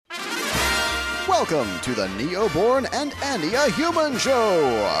Welcome to the Neoborn and Andy a Human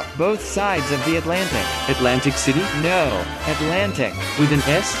Show. Both sides of the Atlantic. Atlantic City? No, Atlantic. With an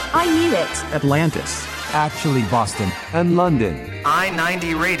S? I knew it. Atlantis. Actually Boston. And London.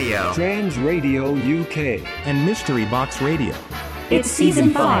 I-90 Radio. Trans Radio UK. And Mystery Box Radio. It's Season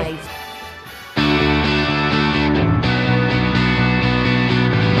 5.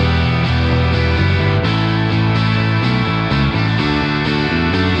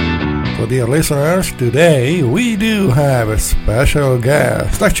 So dear listeners, today we do have a special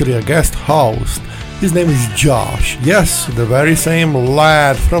guest, actually a guest host. His name is Josh. Yes, the very same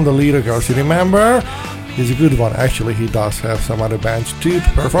lad from the Little Girls, you remember? He's a good one. Actually, he does have some other bands too to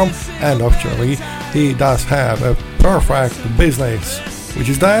perform, and actually he does have a perfect business. Which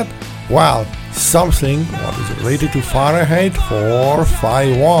is that? Well, something what is related to Fahrenheit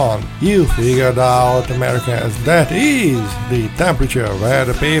 451. You figured out, Americans, that is the temperature where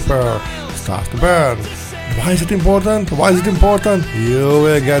the paper starts to burn. Why is it important? Why is it important? You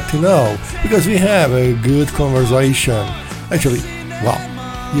will get to know, because we have a good conversation. Actually, well,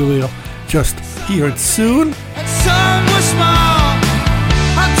 you will just hear it soon. And some were small.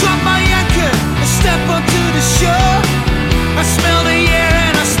 I dropped my anchor and step onto the shore. I smell the air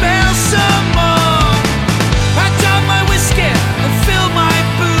and I smell some more. I down my whiskey and fill my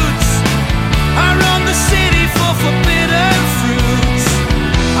boots. I roam the city for forbidden fruits.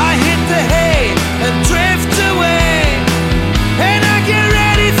 I hit the hay and drift away, and I get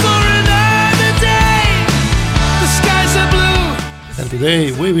ready for another day. The skies are blue. And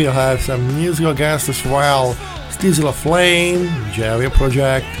today we will have some musical guests as well. Stizzle Flame, Jerry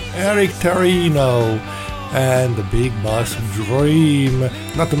Project, Eric Terrino, and the Big Boss Dream.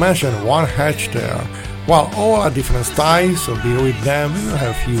 Not to mention One Hatch there. Well, all are different styles, so be with them. We will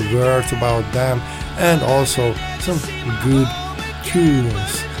have a few words about them and also some good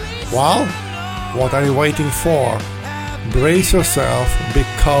tunes. Well, what are you waiting for? Brace yourself,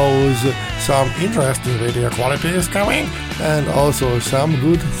 because some interesting radio quality is coming and also some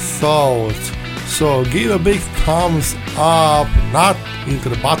good thoughts. So give a big thumbs up, not into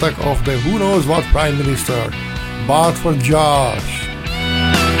the buttock of the who knows what Prime Minister, but for Josh.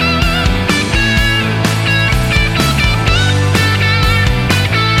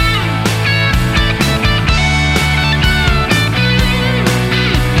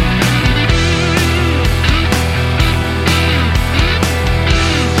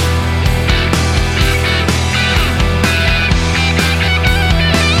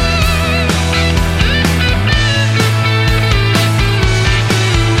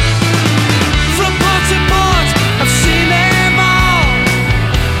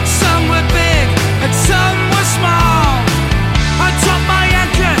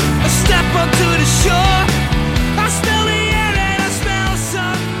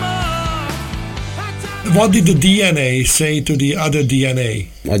 What did the DNA say to the other DNA?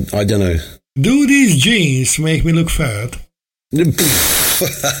 I don't know. Do these jeans make me look fat?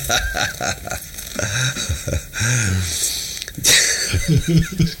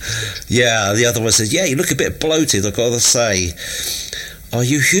 Yeah, the other one says, yeah, you look a bit bloated, I've got to say. Are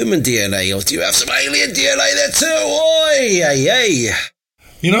you human DNA or do you have some alien DNA there too? Oi, hey, hey.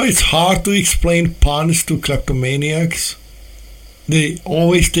 You know, it's hard to explain puns to kleptomaniacs. They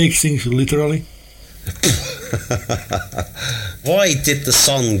always take things literally. Why did the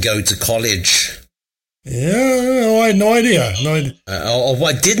son go to college? Yeah, I had no idea. Or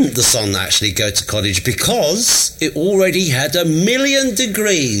why didn't the son actually go to college? Because it already had 1,000,000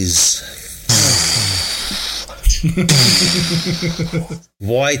 degrees.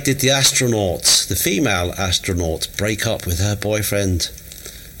 Why did the astronaut, the female astronaut, break up with her boyfriend?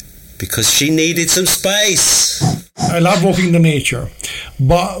 Because she needed some space. I love walking in the nature,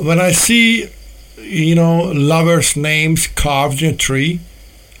 but when I see, lovers' names carved in a tree,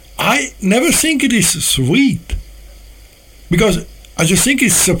 I never think it is sweet. Because I just think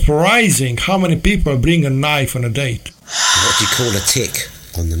it's surprising how many people bring a knife on a date. What do you call a tick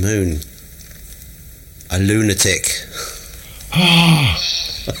on the moon? A lunatic.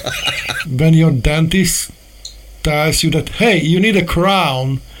 When your dentist tells you that, hey, you need a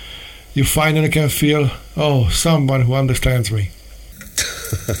crown, you finally can feel, someone who understands me.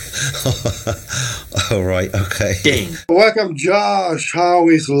 All right, okay. Ding. Welcome, Josh. How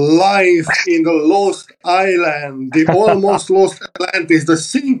is life in the lost island, the almost lost Atlantis, the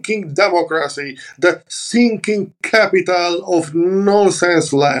sinking democracy, the sinking capital of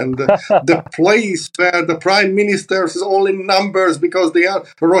nonsense land, the place where the prime ministers is only numbers because they are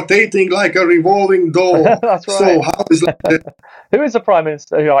rotating like a revolving door. That's right. So how is life? Who is the prime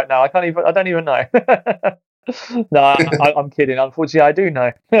minister right now? I don't even know. No, I'm kidding. Unfortunately, I do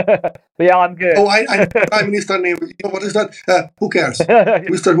know. But yeah, I'm good. Oh, I Prime Minister name. You know what is that? Who cares?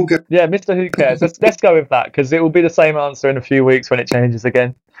 Mr. Who cares? Yeah, Mr. Who Cares. Let's go with that because it will be the same answer in a few weeks when it changes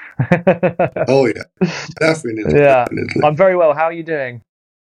again. Oh yeah, definitely. Yeah, Definitely. I'm very well. How are you doing?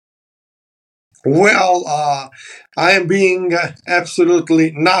 Well, I am being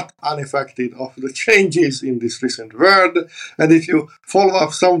absolutely not unaffected of the changes in this recent world. And if you follow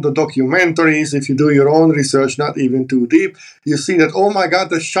up some of the documentaries, if you do your own research, not even too deep, you see that, oh my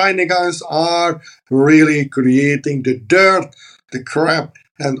God, the shiny guns are really creating the dirt, the crap,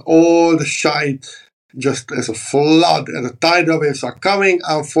 and all the shite just as a flood, and the tidal waves are coming.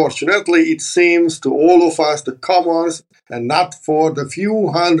 Unfortunately, it seems to all of us, the commons, and not for the few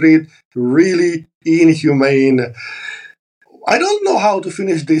hundred really inhumane. I don't know how to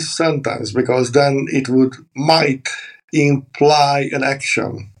finish this sentence because then it might imply an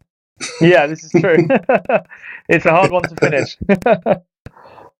action. Yeah, this is true. It's a hard one to finish.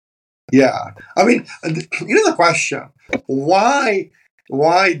 Yeah, I mean, here's a question: why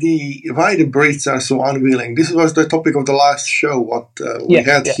the Brits are so unwilling? This was the topic of the last show what we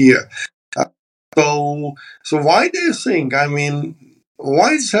had here. So why do you think? I mean,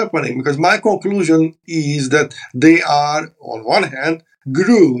 why is it happening? Because my conclusion is that they are, on one hand,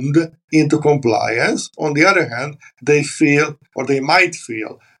 groomed into compliance. On the other hand, they feel, or they might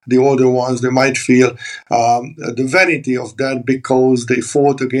feel, the older ones, they might feel the vanity of that because they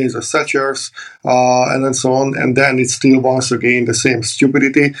fought against the Thatchers and then so on, and then it's still once again the same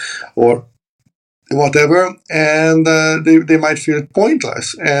stupidity or whatever, and they might feel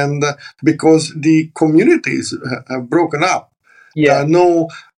pointless, and because the communities have broken up, there are no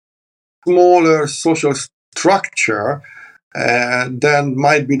smaller social structure, then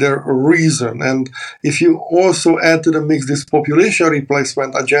might be the reason. And if you also add to the mix this population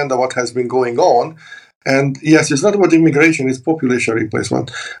replacement agenda, what has been going on, and yes, it's not about immigration, it's population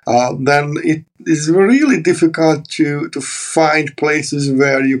replacement, then it is really difficult to find places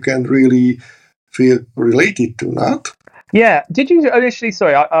where you can really feel related to, not? Yeah. Did you initially?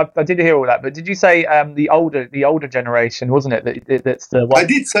 Sorry, I did hear all that, but did you say the older generation, wasn't it? That's the one. I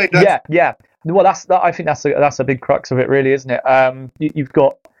did say that. Yeah. Well, I think that's a big crux of it, really, isn't it? You've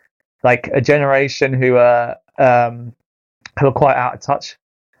got like a generation who are quite out of touch.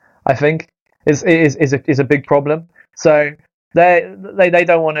 I think is a big problem. So they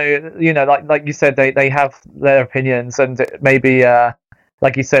don't want to, like you said, they have their opinions, and maybe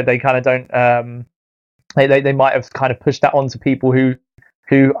like you said, they kind of don't. They might have kind of pushed that onto people who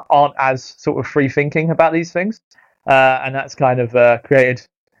aren't as sort of free thinking about these things, and that's kind of created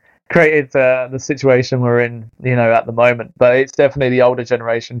the situation we're in, at the moment. But it's definitely the older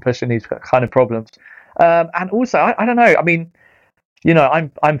generation pushing these kind of problems. And also, I don't know. I mean,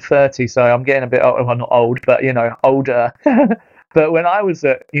 I'm 30, so I'm getting a bit old. Well, not old, but older. But when I was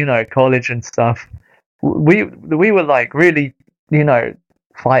at college and stuff, we were like really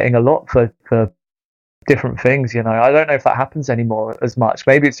fighting a lot for different things. I don't know if that happens anymore as much.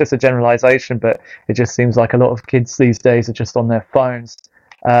 Maybe it's just a generalization, but it just seems like a lot of kids these days are just on their phones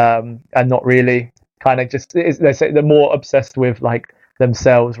and not really kind of just they're more obsessed with like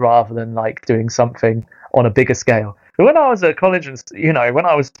themselves rather than like doing something on a bigger scale. But when I was at college and when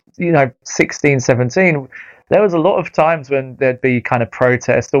I was 16, 17, there was a lot of times when there'd be kind of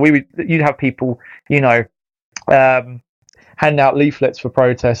protests, or you'd have people handing out leaflets for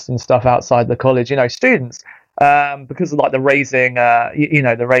protests and stuff outside the college, students, because of like the raising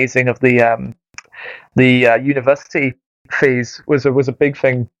of the university fees was a big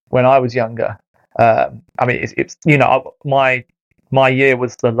thing when I was younger. I mean, it's my year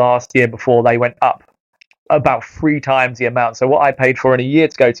was the last year before they went up about 3 times the amount. So what I paid for in a year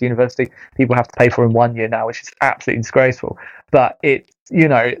to go to university, people have to pay for in 1 year now, which is absolutely disgraceful. But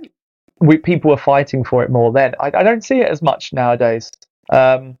people were fighting for it more then. I don't see it as much nowadays,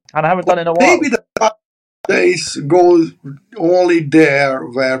 and I haven't done it in a while. Maybe the days go only there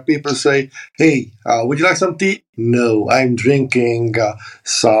where people say, "Hey, would you like some tea?" No, I'm drinking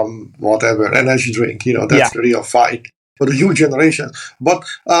some whatever energy drink. That's the real fight for the new generation. But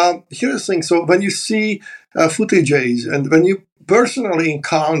here's the thing: so when you see footages and when you personally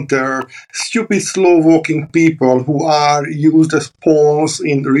encounter stupid, slow-walking people who are used as pawns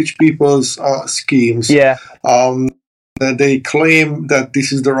in rich people's schemes. Yeah. They claim that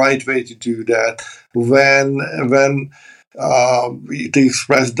this is the right way to do that. When they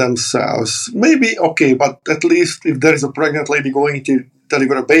express themselves, maybe okay, but at least if there is a pregnant lady going to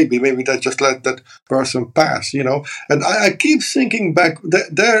deliver a baby, maybe they just let that person pass. And I keep thinking back that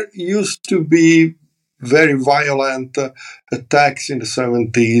there used to be very violent attacks in the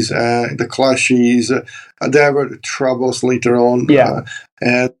 70s, the clashes. There were troubles later on. Yeah.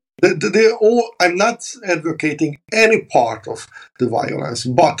 And they all. I'm not advocating any part of the violence,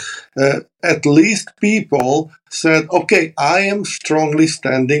 but at least people said, okay, I am strongly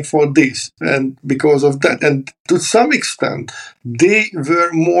standing for this, and because of that. And to some extent, they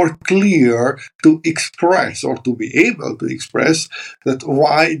were more clear to express, or to be able to express, that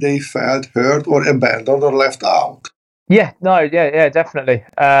why they felt hurt or abandoned or left out. Yeah, definitely.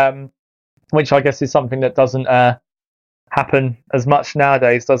 Which I guess is something that doesn't happen as much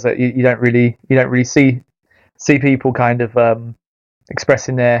nowadays, does it? You don't really see people kind of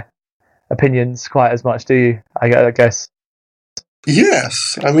expressing their opinions quite as much, do you? I guess.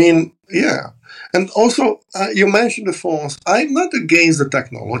 Yes, I mean, yeah. And also, you mentioned the phones. I'm not against the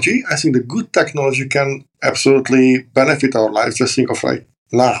technology. I think the good technology can absolutely benefit our lives. Just think of right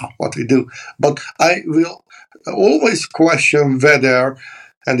now what we do. But I will always question whether,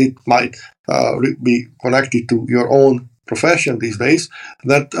 and it might be connected to your own profession these days,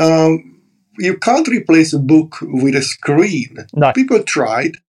 that you can't replace a book with a screen. No. People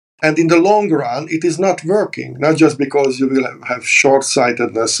tried, and in the long run, it is not working. Not just because you will have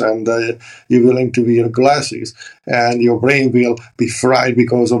short-sightedness and you're willing to wear glasses, and your brain will be fried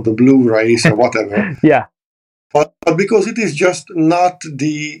because of the blue rays or whatever. Yeah. But because it is just not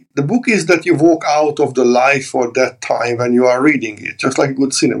the book is that you walk out of the life for that time when you are reading it, just like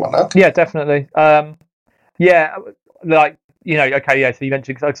good cinema, not? Yeah, definitely. Yeah, like, you know, okay, yeah, so you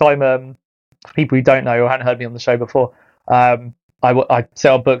mentioned, because I'm, people who don't know or hadn't heard me on the show before, I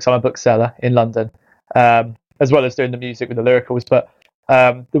sell books. I'm a bookseller in London, as well as doing the music with the lyricals. But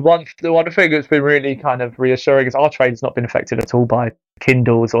the one thing that's been really kind of reassuring is our trade's not been affected at all by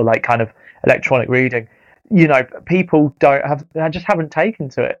Kindles or like kind of electronic reading. You know, people just haven't taken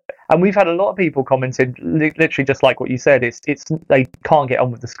to it, and we've had a lot of people commenting, literally just like what you said. It's they can't get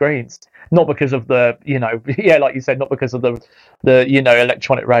on with the screens, not because of the, you know, yeah, like you said, not because of the you know,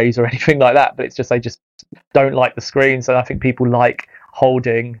 electronic rays or anything like that, but it's just they just don't like the screens. And I think people like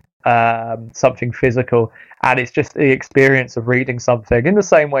holding something physical, and it's just the experience of reading something in the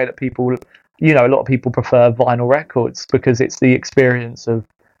same way that people, you know, a lot of people prefer vinyl records because it's the experience of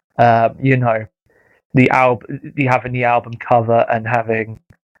you know, the album, having the album cover and having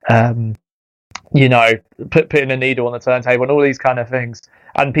you know, putting a needle on the turntable and all these kind of things.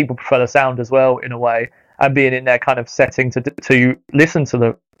 And people prefer the sound as well, in a way, and being in their kind of setting to listen to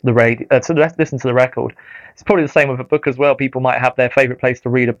the radio, listen to the record. It's probably the same with a book as well. People might have their favorite place to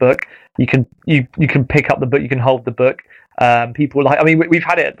read a book. You can pick up the book, you can hold the book. People like, I mean, we've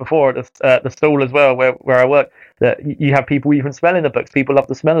had it before at the stall as well, where I work, that you have people even smelling the books. People love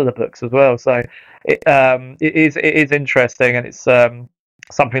the smell of the books as well. So it is interesting, and it's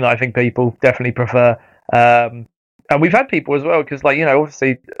something that I think people definitely prefer. And we've had people as well, because, like, you know,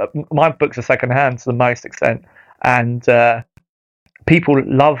 obviously my books are secondhand to the most extent, and people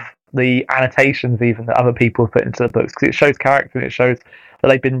love the annotations even that other people have put into the books, because it shows character and it shows that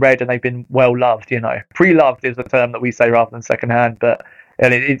they've been read and they've been well loved. You know, pre-loved is a term that we say rather than secondhand, but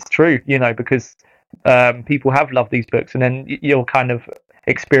it's true, you know, because people have loved these books, and then you're kind of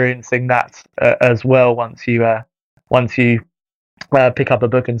experiencing that as well once you pick up a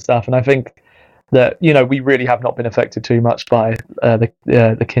book and stuff. And I think that, you know, we really have not been affected too much by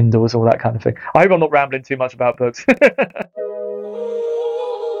the Kindles, all that kind of thing. I hope I'm not rambling too much about books.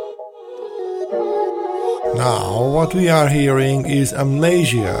 Now, what we are hearing is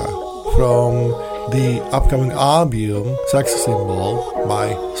Amnesia from the upcoming album Sex Symbol by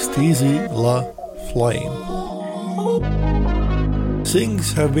Steezy LaFlame.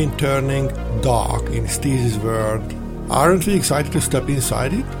 Things have been turning dark in Steezy's world. Aren't we excited to step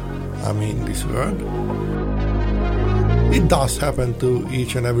inside it? I mean, this world. It does happen to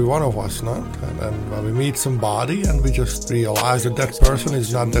each and every one of us, not? And then when we meet somebody and we just realize that that person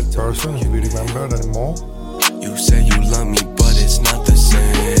is not that person who we remembered anymore. You say you love me, but it's not the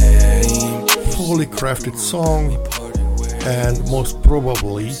same. Fully crafted song, and most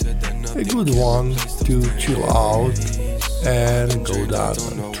probably a good one to chill out and go down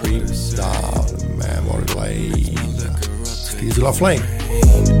and trip down memory lane. Steezy LaFlame.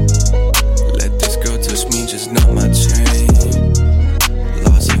 Let this girl touch me, just not my chain.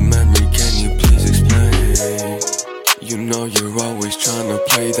 Loss of memory, can you please explain? You know you're always trying to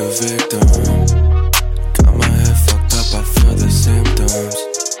play the victim. Got my head fucked up, I feel the symptoms.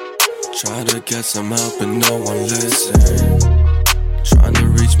 Try to get some help but no one listens. Trying to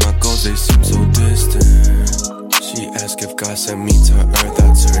reach my goals, they seem so distant. She asked if God sent me to earth,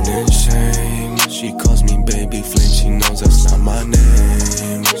 I turn in shame. She calls me baby flame, she knows that's not my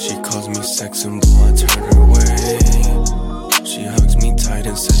name. She calls me sex symbol, I turn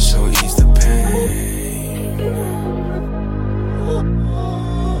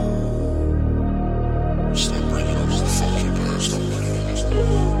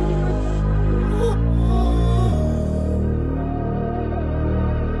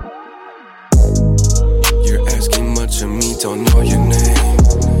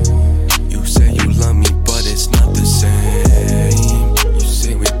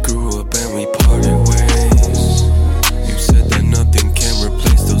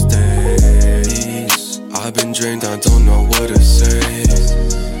drained, I don't know what to say.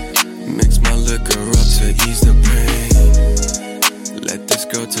 Mix my liquor up to ease the pain. Let this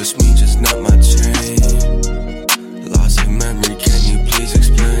girl touch me, just not my chain. Loss of memory, can you please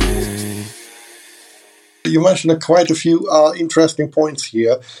explain? You mentioned quite a few interesting points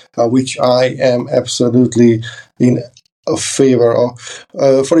here, which I am absolutely in favor of.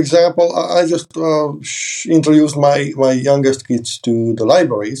 For example, I just introduced my youngest kids to the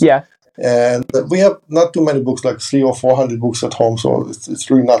libraries. Yeah. And we have not too many books, like 300 or 400 books at home, so it's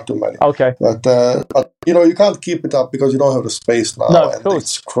really not too many. Okay. But you can't keep it up because you don't have the space now, No, of and course.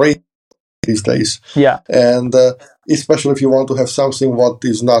 it's crazy these days. Yeah. And especially if you want to have something what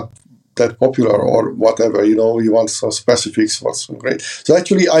is not that popular or whatever, you want some specifics, what's great. So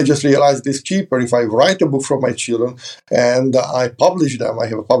actually, I just realized it's cheaper if I write a book for my children and I publish them. I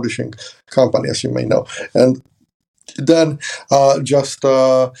have a publishing company, as you may know, and then I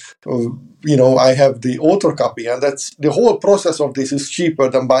have the author copy, and that's the whole process of this is cheaper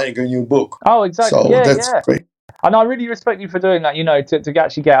than buying a new book. Oh, exactly. So that's great. And I really respect you for doing that, to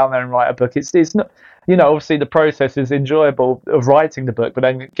actually get out there and write a book. It's not, obviously the process is enjoyable of writing the book, but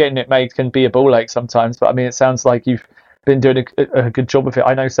then getting it made can be a ball ache sometimes. But I mean, it sounds like you've been doing a good job of it.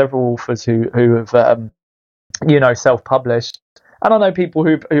 I know several authors who have, self-published. And I know people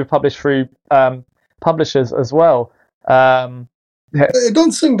who've published through publishers as well. I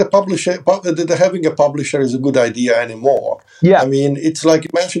don't think the having a publisher is a good idea anymore. Yeah. I mean, it's like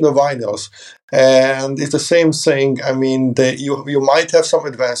you mentioned the vinyls, and it's the same thing. I mean, you might have some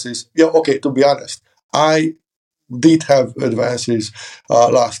advances. Yeah, okay, to be honest, I did have advances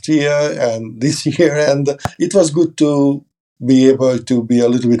last year and this year, and it was good to be able to be a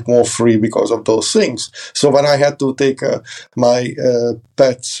little bit more free because of those things. So when I had to take my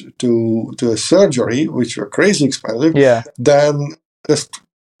pets to a surgery, which were crazy expensive, then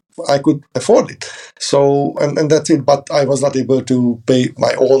I could afford it. So and that's it. But I was not able to pay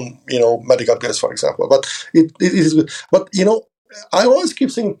my own, medical bills, for example. But it is good. But I always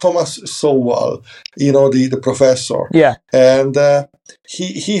keep saying Thomas Sowell, the professor. Yeah. And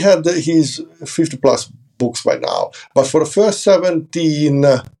he had his 50 plus books by now, but for the first 17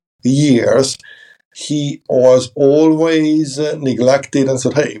 years he was always neglected and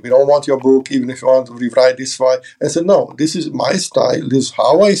said, hey, we don't want your book, even if you want to rewrite this way. I said, no, this is my style, this is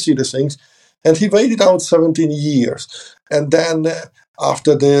how I see the things. And he waited out 17 years, and then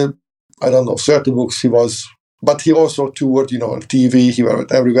after 30 books but he also toured, on TV, he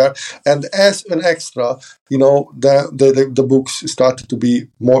went everywhere. And as an extra, the books started to be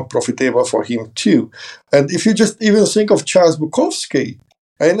more profitable for him too. And if you just even think of Charles Bukowski,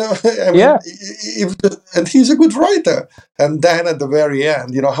 and he's a good writer. And then at the very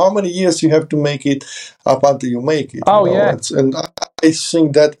end, how many years you have to make it up until you make it. And I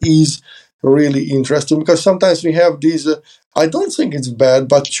think that is really interesting, because sometimes we have these, I don't think it's bad,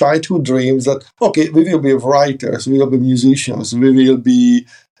 but childhood dreams that, okay, we will be writers, we will be musicians, we will be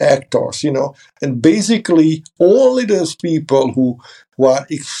actors, and basically only those people who are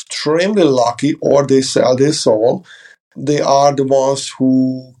extremely lucky or they sell their soul, they are the ones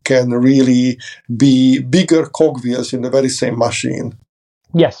who can really be bigger cogwheels in the very same machine.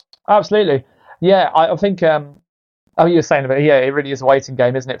 Yes, absolutely. Yeah, I think you were saying about it really is a waiting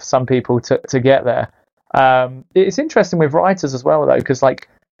game, isn't it, for some people to get there. It's interesting with writers as well, though, because a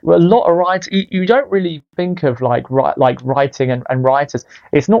lot of writers, you don't really think of writing and writers.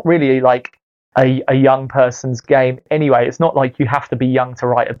 It's not really like a young person's game anyway. It's not like you have to be young to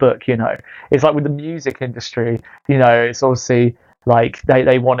write a book. It's like with the music industry. It's obviously like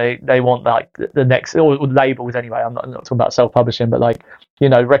they want like the next, or labels anyway. I'm not talking about self-publishing, but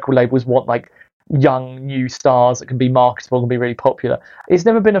record labels want like young new stars that can be marketable and be really popular. It's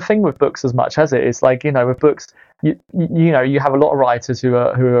never been a thing with books as much, has it? It's like, with books, you have a lot of writers who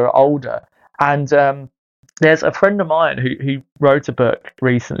are older, and there's a friend of mine who wrote a book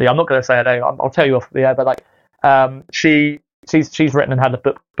recently. I'm not going to say her name. I'll tell you off the air, but she's written and had a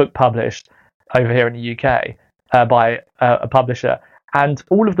book published over here in the UK by a publisher. And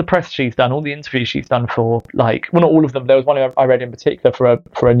all of the press she's done, all the interviews she's done for, not all of them. There was one I read in particular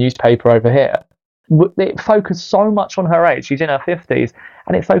for a newspaper over here. It focused so much on her age. She's in her 50s,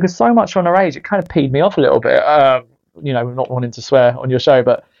 and it focused so much on her age. It kind of peed me off a little bit. Not wanting to swear on your show,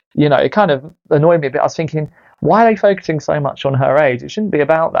 but it kind of annoyed me a bit. I was thinking, why are they focusing so much on her age? It shouldn't be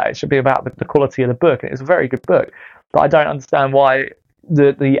about that. It should be about the quality of the book. And it's a very good book, but I don't understand why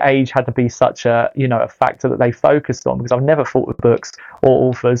the age had to be such a factor that they focused on, because I've never thought of books or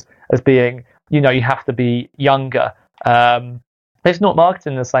authors as being you have to be younger It's not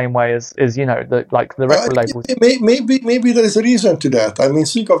marketed in the same way as the record labels. Maybe there is a reason to that. I mean,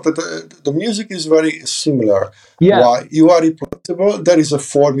 think of the music is very similar. Yeah. Why? You are replaceable. There is a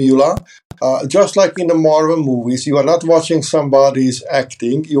formula. Just like in the Marvel movies, you are not watching somebody's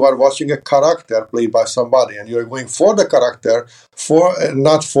acting. You are watching a character played by somebody, and you are going for the character,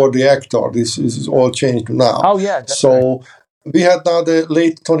 not for the actor. This is all changed now. Oh yeah. Definitely. So. We had now the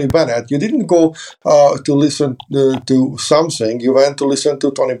late Tony Bennett. You didn't go to listen to something. You went to listen to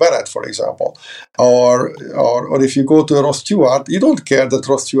Tony Bennett, for example. Or if you go to Ross Stewart, you don't care that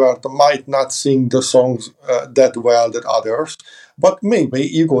Ross Stewart might not sing the songs that well that others. But maybe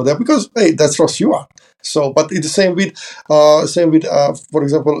you go there because, hey, that's Ross Stewart. So, but it's the same with for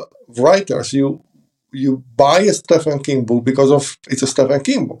example, writers. You buy a Stephen King book because it's a Stephen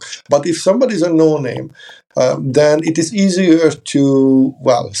King book. But if somebody is a no-name, then it is easier to,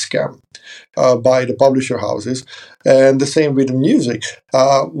 scam by the publisher houses. And the same with the music.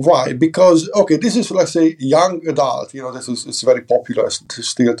 Why? Because, this is, let's say, young adult. It's very popular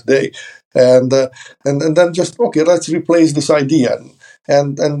still today. And then just, let's replace this idea.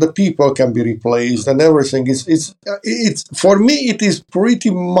 And the people can be replaced and everything. It's for me, it is pretty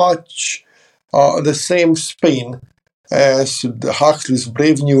much the same spin as the Huxley's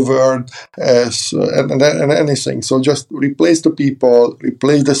Brave New World, and anything. So just replace the people,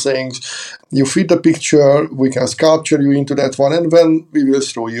 replace the things. You fit the picture, we can sculpture you into that one, and then we will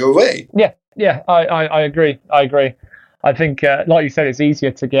throw you away. Yeah, I agree. I think, like you said, it's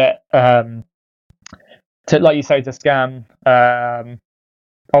easier to get, to scam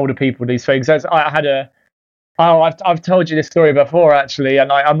older people these things. As I had I've told you this story before, actually, and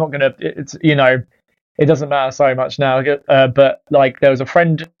I'm not going to, it doesn't matter so much now, but like there was a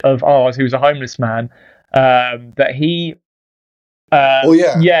friend of ours who was a homeless man that he...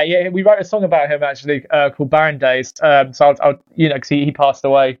 we wrote a song about him, actually, called Barren Days. So I'll because he passed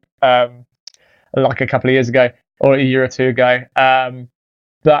away like a couple of years ago, or a year or two ago.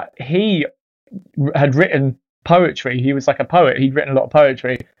 But he had written poetry. He was like a poet. He'd written a lot of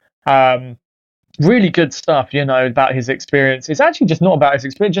poetry. Really good stuff, about his experience. It's actually just not about his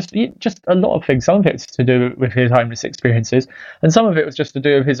experience, just a lot of things. Some of it's to do with his homeless experiences, and some of it was just to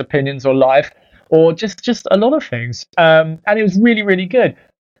do with his opinions or life, or just a lot of things. And it was really, really good.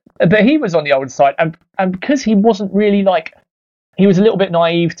 But he was on the old side, and because he wasn't really he was a little bit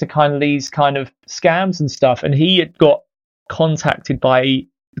naive to kind of these kind of scams and stuff, and he had got contacted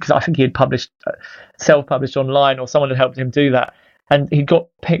because I think he had self-published online, or someone had helped him do that. And he got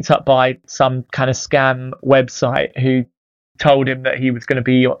picked up by some kind of scam website who told him that he was going to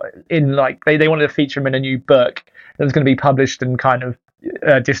be in, they wanted to feature him in a new book that was going to be published and kind of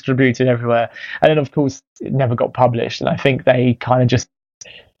distributed everywhere. And then, of course, it never got published. And I think they kind of just,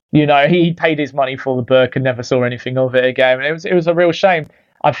 he paid his money for the book and never saw anything of it again. And it was a real shame.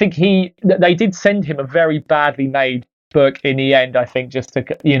 I think they did send him a very badly made book in the end, I think, just to,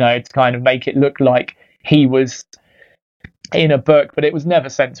 to kind of make it look like he was in a book, but it was never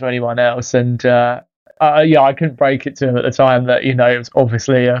sent to anyone else. And I couldn't break it to him at the time that it was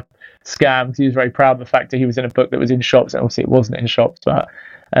obviously a scam, because he was very proud of the fact that he was in a book that was in shops, and obviously it wasn't in shops. But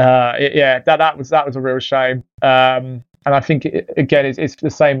that was a real shame. And I think it's the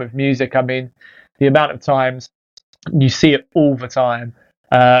same with music. I mean, the amount of times you see it all the time,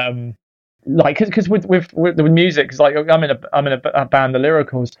 because with music, it's like I'm in a band, the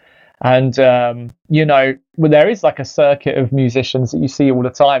Lyricals. And, there is like a circuit of musicians that you see all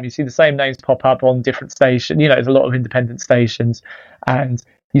the time. You see the same names pop up on different stations. There's a lot of independent stations, and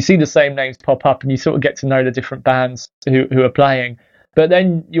you see the same names pop up, and you sort of get to know the different bands who are playing. But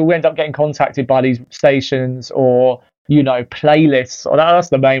then you'll end up getting contacted by these stations or, playlists, or that's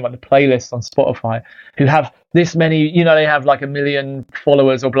the main one, the playlists on Spotify, who have this many, they have like 1 million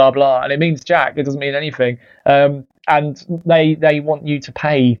followers or blah, blah. And it means jack. It doesn't mean anything. And they want you to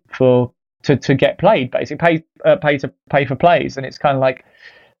pay to get played, basically pay for plays. And it's kind of like,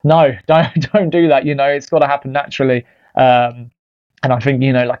 no, don't do that. It's got to happen naturally. And I think,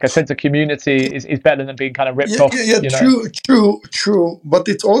 like a sense of community is better than being kind of ripped off. Yeah, true. But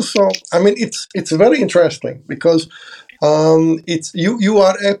it's also, it's very interesting because it's you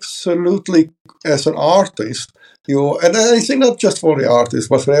are absolutely, as an artist, and I think not just for the artist,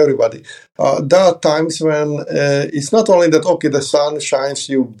 but for everybody. There are times when it's not only that, the sun shines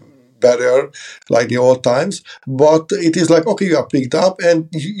you better like the old times, but it is like, you are picked up and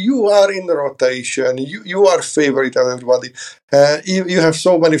you are in the rotation, you are favorite of everybody. You have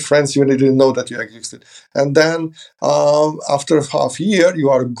so many friends you didn't know that you existed. And then after half a year, you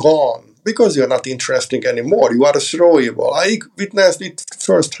are gone because you're not interesting anymore. You are throwable. I witnessed it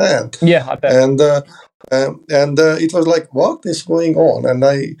firsthand. Yeah, I bet. And it was like, what is going on? And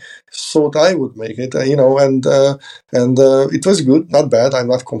I thought I would make it, and it was good, not bad. I'm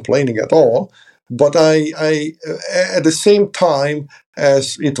not complaining at all. But I at the same time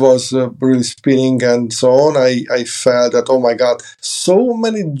as it was really spinning and so on, I felt that, oh my God, so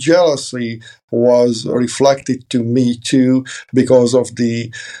many jealousy was reflected to me too, because of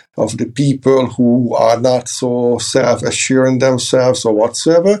the people who are not so self-assured in themselves or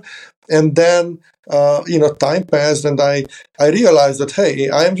whatsoever. And then time passed, and I realized that, hey,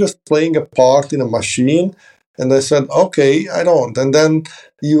 I'm just playing a part in a machine. And I said, okay, I don't. And then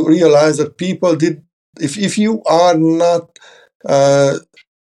you realize that people did, if you are not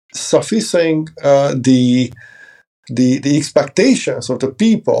sufficing the expectations of the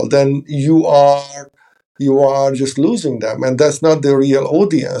people, then you are just losing them, and that's not the real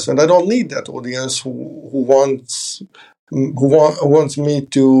audience. And I don't need that audience who wants me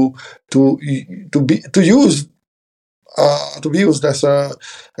to be used as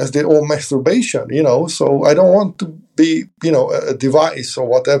their own masturbation, So I don't want to be, a device or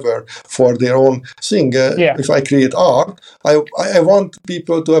whatever for their own thing. If I create art, I want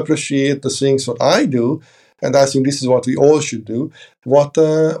people to appreciate the things that I do, and I think this is what we all should do. And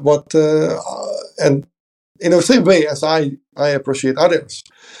in the same way as I appreciate others.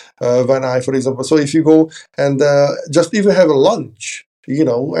 When I, for example, so if you go and just even have a lunch,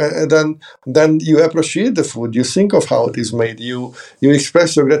 and then you appreciate the food, you think of how it is made, you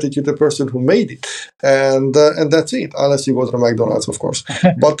express your gratitude to the person who made it, and that's it, unless you go to the McDonald's, of course.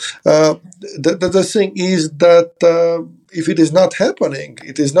 But the thing is that if it is not happening,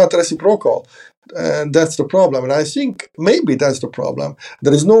 it is not reciprocal. And that's the problem. And I think maybe that's the problem.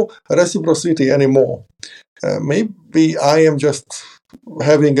 There is no reciprocity anymore. Maybe I am just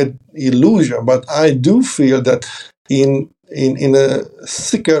having an illusion, but I do feel that in a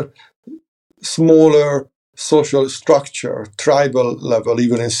thicker, smaller social structure, tribal level,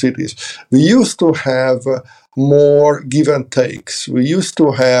 even in cities, we used to have more give and takes. We used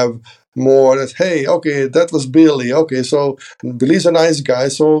to have more that, hey, okay, that was Billy. Okay, so Billy's a nice guy,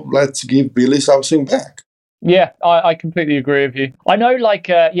 so let's give Billy something back. Yeah, I completely agree with you. I know,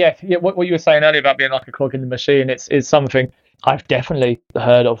 what you were saying earlier about being like a clog in the machine, it's something I've definitely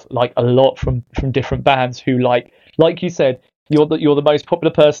heard of, like, a lot from different bands who, like you said, you're the most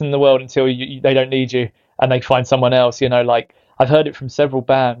popular person in the world until they don't need you and they find someone else. Like, I've heard it from several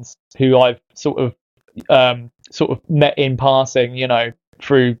bands who I've sort of met in passing,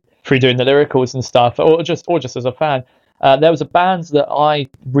 through doing the lyricals and stuff, or just as a fan. There was a band that I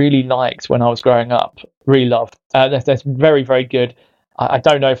really liked when I was growing up, really loved. They're very, very good. I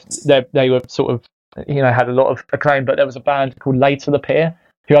don't know if they were sort of, had a lot of acclaim, but there was a band called Lay to the Pier,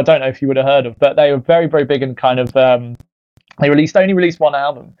 who I don't know if you would have heard of, but they were very, very big and kind of, they only released one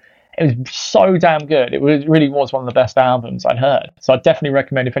album. It was so damn good. It really was one of the best albums I'd heard. So I definitely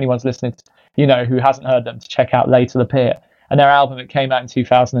recommend, if anyone's listening, who hasn't heard them, to check out Lay to the Pier. And their album, it came out in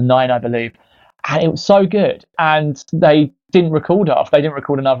 2009, I believe. And it was so good. And they didn't record They didn't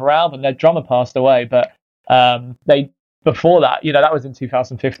record another album. Their drummer passed away, but before that, that was in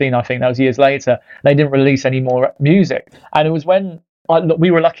 2015, I think. That was years later. They didn't release any more music. And it was when we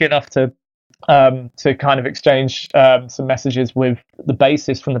were lucky enough to kind of exchange some messages with the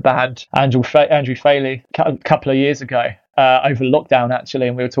bassist from the band, Andrew Faley, a couple of years ago, over lockdown, actually,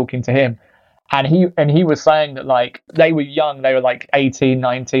 and we were talking to him. And he was saying that, like, they were young, they were like 18,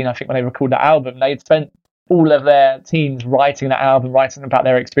 19, I think, when they recorded that album. They had spent all of their teens writing that album, writing about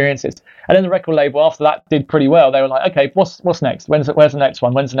their experiences. And then the record label after that did pretty well. They were like, okay, what's next? Where's the next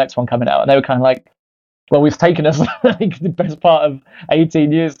one? When's the next one coming out? And they were kind of like, well, we've taken us like the best part of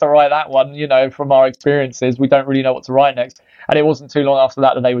 18 years to write that one, from our experiences. We don't really know what to write next. And it wasn't too long after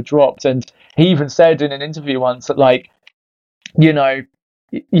that they were dropped. And he even said in an interview once that, like, you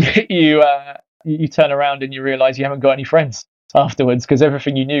turn around and you realize you haven't got any friends afterwards, because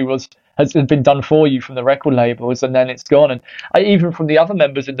everything you knew has been done for you from the record labels, and then it's gone. And even from the other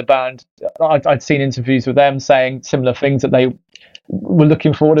members in the band, I'd seen interviews with them saying similar things, that they were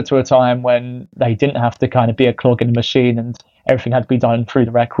looking forward to a time when they didn't have to kind of be a clog in the machine and everything had to be done through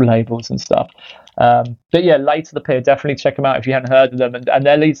the record labels and stuff. But yeah, Lay to the Pier, definitely check them out if you haven't heard of them. And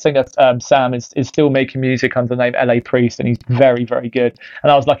their lead singer, Sam, is still making music under the name LA Priest, and he's very, very good.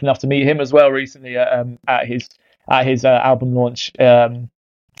 And I was lucky enough to meet him as well recently at his album launch in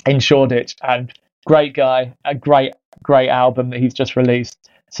Shoreditch. And great guy, a great album that he's just released.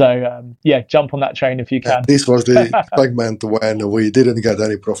 So yeah, jump on that train if you can. This was the segment when we didn't get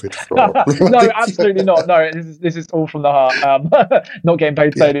any profit from. No, absolutely not. No, this is all from the heart. Not getting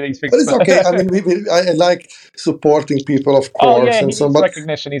paid to say these things. But it's okay. I mean, I like supporting people, of course. Oh yeah, he and needs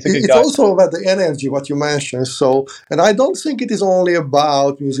recognition. He's a good guy. It's also about the energy, what you mentioned. So, and I don't think it is only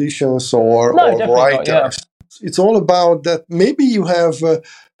about musicians or writers. Not, yeah. It's all about that. Maybe you have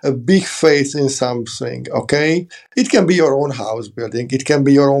a big faith in something, okay? It can be your own house building. It can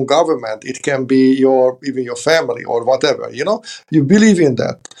be your own government. It can be even your family or whatever, You believe in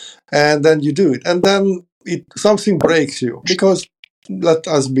that. And then you do it. And then something breaks you. Because, let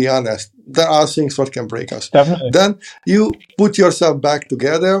us be honest, there are things that can break us. Definitely. Then you put yourself back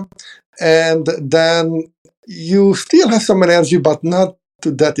together, and then you still have some energy, but not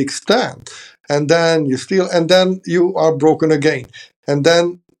to that extent. And then you are broken again. And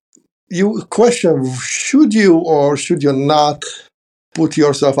then you question, should you or should you not put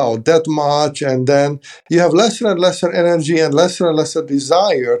yourself out that much? And then you have lesser and lesser energy and lesser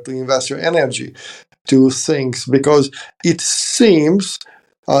desire to invest your energy to things, because it seems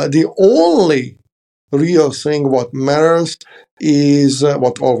the only real thing what matters is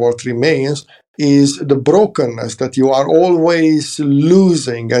what remains is the brokenness, that you are always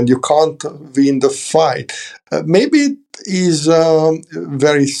losing and you can't win the fight. Maybe it is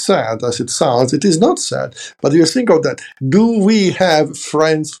very sad as it sounds. It is not sad, but you think of that. Do we have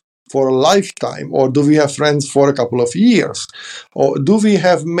friends for a lifetime, or do we have friends for a couple of years? Or do we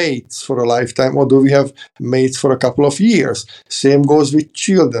have mates for a lifetime, or do we have mates for a couple of years? Same goes with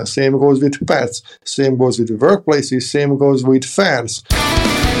children, same goes with pets, same goes with workplaces, same goes with fans.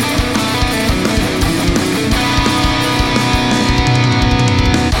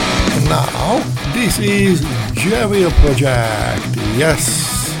 Now, this is Javier Project,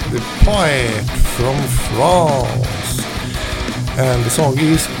 yes, the poet from France. And the song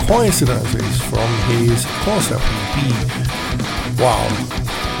is Coincidences from his concept EP. Wow,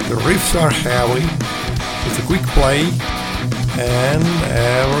 the riffs are heavy, it's a quick play, and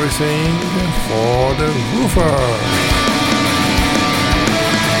everything for the woofer.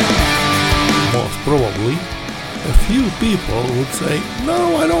 Most probably, a few people would say,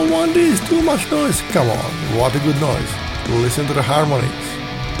 no, I don't want this, too much noise. Come on, what a good noise. Listen to the harmonies.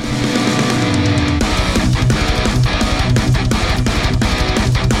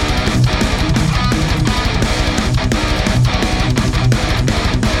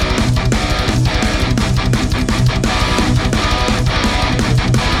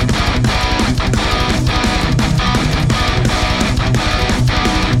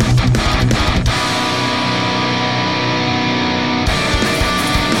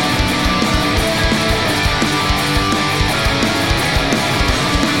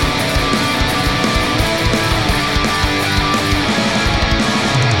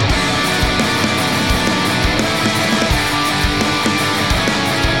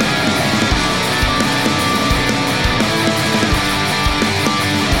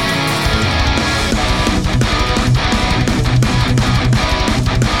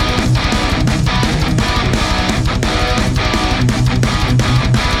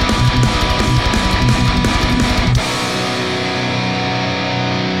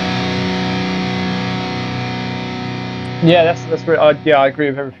 Yeah, that's right. I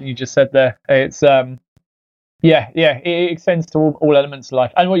agree with everything you just said there. It's it extends to all elements of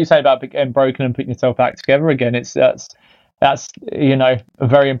life. And what you say about getting broken and putting yourself back together again, that's a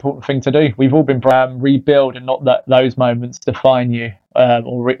very important thing to do. We've all been rebuild, and not that those moments define you, they can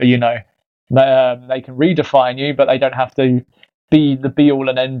redefine you, but they don't have to be the be all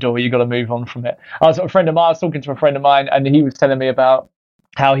and end all. You got to move on from it. I was talking to a friend of mine, and he was telling me about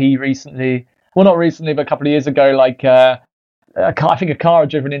how he recently. Well, not recently, but a couple of years ago, I think a car had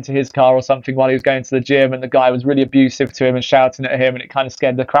driven into his car or something while he was going to the gym, and the guy was really abusive to him and shouting at him, and it kind of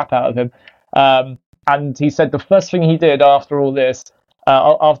scared the crap out of him. And he said the first thing he did after all this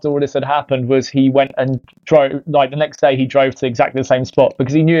had happened, was he went and drove, the next day he drove to exactly the same spot,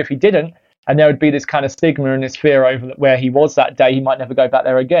 because he knew if he didn't, and there would be this kind of stigma and this fear over where he was that day, he might never go back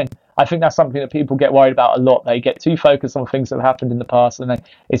there again. I think that's something that people get worried about a lot. They get too focused on things that have happened in the past, and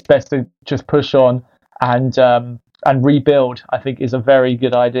it's best to just push on and rebuild. I think is a very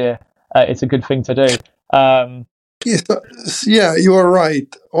good idea. It's a good thing to do. Yes, you are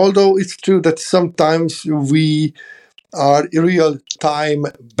right. Although it's true that sometimes we are real time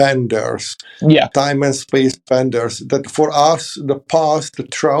benders, time and space benders. That for us, the past, the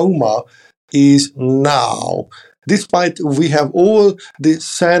trauma is now. despite we have all the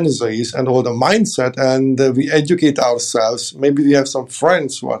senses and all the mindset, and we educate ourselves, maybe we have some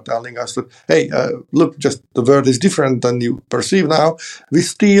friends who are telling us that, hey, look, just the world is different than you perceive now, we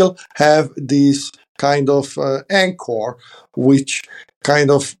still have this kind of anchor, which kind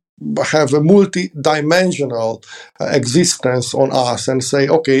of have a multi-dimensional existence on us and say,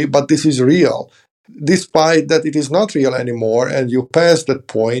 okay, but this is real. Despite that it is not real anymore and you pass that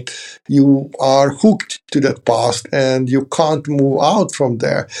point, you are hooked to that past and you can't move out from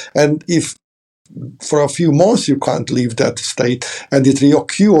there. And if for a few months you can't leave that state and it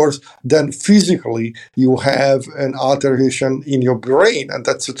reoccurs, then physically you have an alteration in your brain, and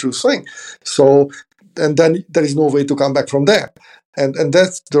that's a true thing. So, and then there is no way to come back from there. And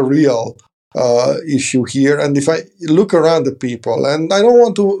that's the real issue here. And if I look around the people, and I don't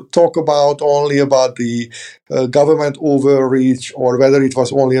want to talk only about the government overreach, or whether it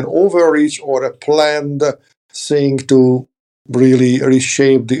was only an overreach or a planned thing to really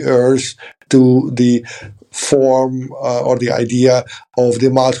reshape the earth to the form or the idea of the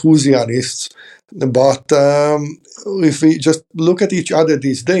Malthusianists. But if we just look at each other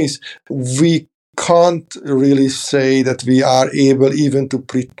these days, we can't really say that we are able even to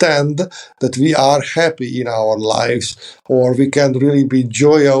pretend that we are happy in our lives, or we can really be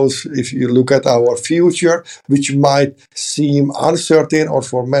joyous if you look at our future, which might seem uncertain or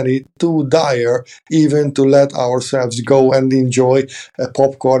for many too dire even to let ourselves go and enjoy a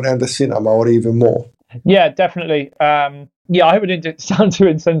popcorn and the cinema or even more. Yeah, definitely. Yeah, I hope it didn't sound too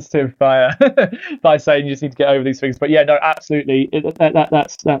insensitive by by saying you just need to get over these things. But yeah, no, absolutely.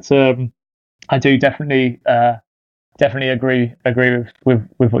 That's I do definitely agree with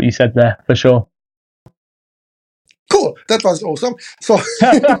what you said there, for sure. Cool, that was awesome. So,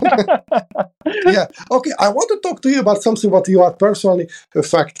 yeah, okay. I want to talk to you about something what you are personally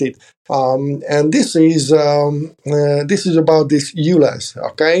affected, and this is about this ULEZ.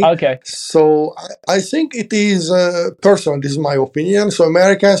 Okay. Okay. So I think it is personal. This is my opinion. So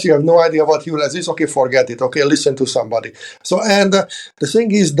Americans, you have no idea what ULEZ is. Okay, forget it. Okay, listen to somebody. So and the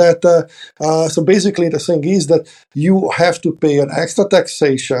thing is that so basically the thing is that you have to pay an extra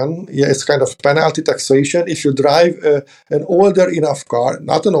taxation. Yeah, it's kind of penalty taxation if you drive an older enough car,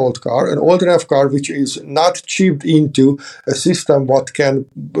 not an old car, an older enough car which is not chipped into a system what can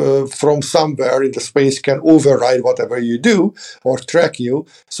from somewhere in the space can override whatever you do or track you.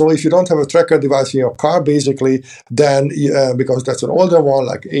 So if you don't have a tracker device in your car, basically, then because that's an older one,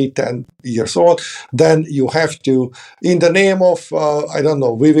 like 8-10 years old, then you have to, in the name of I don't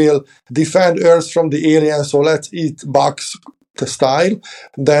know, we will defend Earth from the aliens, so let's eat bugs style,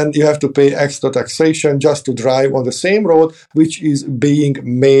 then you have to pay extra taxation just to drive on the same road which is being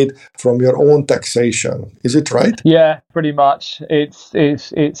made from your own taxation. Is it right? Yeah, pretty much. It's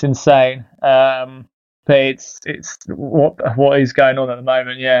insane. But it's what is going on at the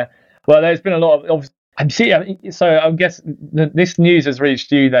moment. Yeah. Well, there's been a lot of so I guess this news has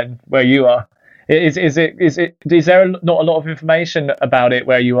reached you then where you are. Is there not a lot of information about it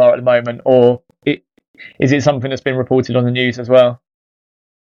where you are at the moment, or is it something that's been reported on the news as well?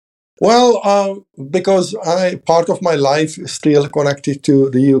 Well, because part of my life is still connected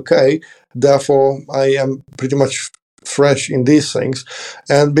to the UK, therefore I am pretty much fresh in these things,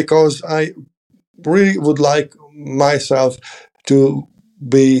 and because I really would like myself to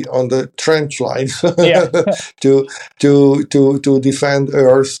be on the trench line to defend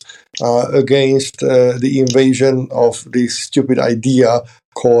Earth against the invasion of this stupid idea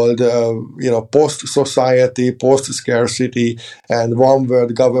called post-society, post-scarcity, and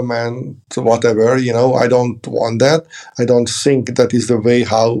one-world government, whatever. I don't want that. I don't think that is the way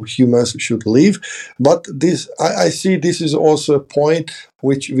how humans should live. But this, I see this is also a point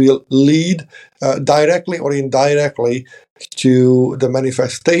which will lead directly or indirectly to the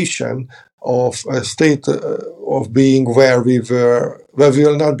manifestation of a state of being where we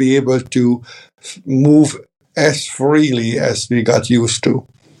will not be able to move as freely as we got used to.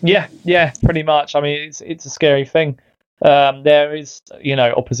 Yeah, pretty much. I mean, it's a scary thing. There is,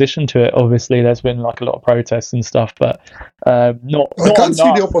 opposition to it. Obviously, there's been like a lot of protests and stuff, but not. I can't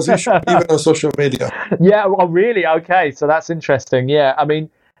see the opposition even on social media. Yeah, well, really? Okay, so that's interesting. Yeah, I mean,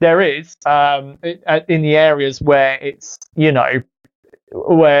 there is in the areas where it's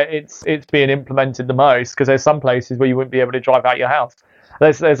where it's being implemented the most, because there's some places where you wouldn't be able to drive out your house.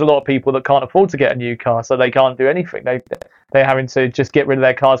 There's a lot of people that can't afford to get a new car, so they can't do anything. They're having to just get rid of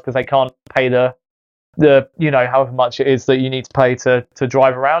their cars because they can't pay the however much it is that you need to pay to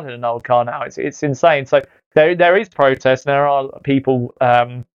drive around in an old car now. It's insane. So there is protest, and there are people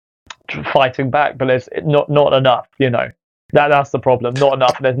fighting back, but there's not enough. That's the problem. Not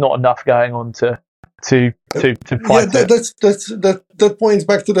enough. There's not enough going on to to fight it. That points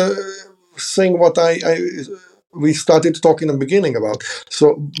back to the thing what we started talking in the beginning about.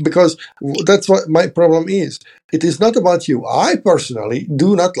 So, because that's what my problem is. It is not about you. I personally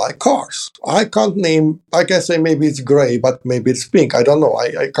do not like cars. I can't name, I can say maybe it's gray, but maybe it's pink. I don't know.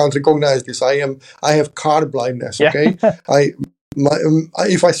 I can't recognize this. I have car blindness, okay?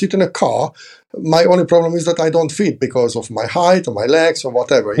 If I sit in a car, my only problem is that I don't fit because of my height or my legs or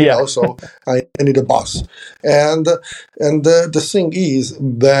whatever, you know, so I need a bus. And the thing is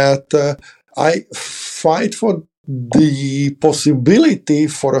that I fight for the possibility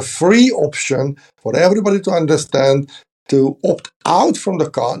for a free option for everybody to understand to opt out from the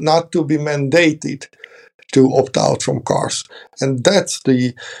car, not to be mandated to opt out from cars. And that's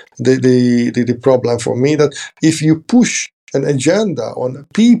the problem for me, that if you push an agenda on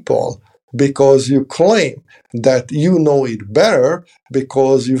people because you claim that you know it better,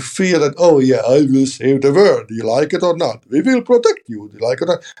 because you feel that, oh yeah, I will save the world, you like it or not, we will protect you, you like it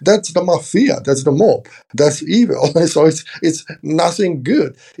or not. That's the mafia, that's the mob, that's evil. So it's nothing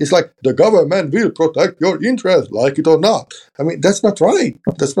good. It's like the government will protect your interests, like it or not. I mean, that's not right.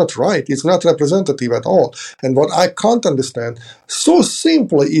 That's not right. It's not representative at all. And what I can't understand, so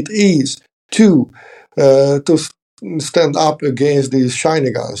simply it is to stand up against these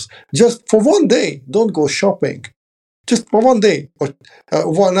shiny guns. Just for one day, don't go shopping. Just for one day, or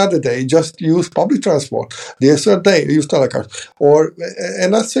one other day, just use public transport. The third day, use telecars.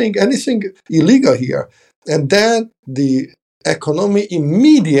 And not saying anything illegal here. And then the economy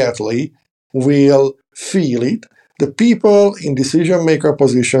immediately will feel it. The people in decision-maker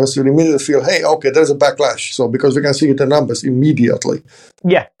positions will immediately feel, hey, okay, there's a backlash. So because we can see the numbers immediately.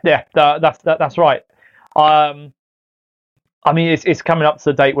 Yeah, that's right. I mean, it's coming up to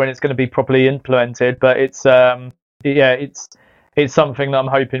the date when it's going to be properly implemented, but it's something that I'm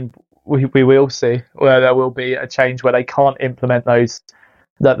hoping we will see, where there will be a change where they can't implement those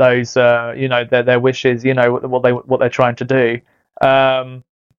their wishes, what they're trying to do.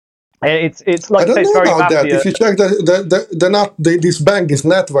 It's like I don't know very about that. mafia. If you check this bank is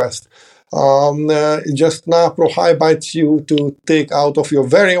NatWest. Just now prohibits you to take out of your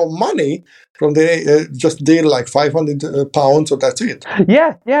very own money from the just deal like £500, so that's it.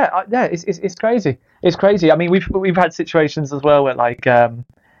 Yeah. It's crazy. It's crazy. I mean, we've had situations as well where like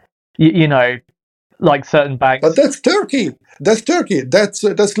like certain banks. But that's Turkey.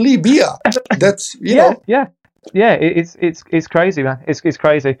 That's Libya. That's know. Yeah. It's crazy, man. It's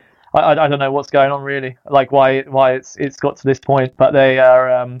crazy. I don't know what's going on really. Like why it's got to this point, but they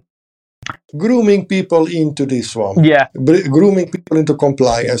are. Grooming people into this one. Yeah. Grooming people into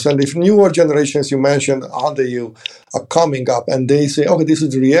compliance. And if newer generations you mentioned under you are coming up and they say, okay, this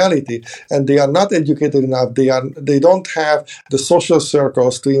is reality, and they are not educated enough, they don't have the social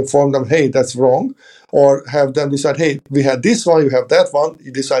circles to inform them, hey, that's wrong, or have them decide, hey, we had this one, you have that one,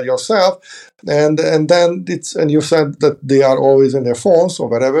 you decide yourself, and then you said that they are always in their phones or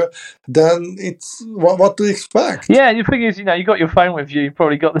whatever, then it's what to expect. Yeah, the thing is, you got your phone with you, you've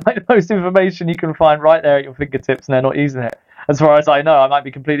probably got the most information you can find right there at your fingertips, and they're not using it. As far as I know, I might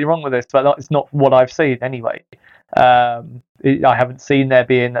be completely wrong with this, but it's not what I've seen anyway. I haven't seen there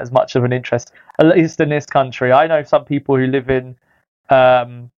being as much of an interest, at least in this country. I know some people who live in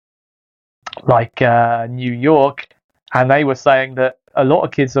New York, and they were saying that a lot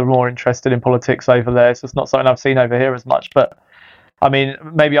of kids are more interested in politics over there. So it's not something I've seen over here as much. But I mean,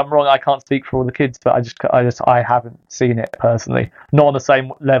 maybe I'm wrong. I can't speak for all the kids, but I haven't seen it personally, not on the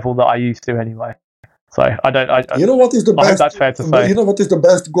same level that I used to anyway. So I don't. You know what is the best? I hope that's fair to say. You know what is the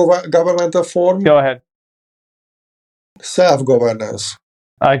best governmental form? Go ahead. Self-governance.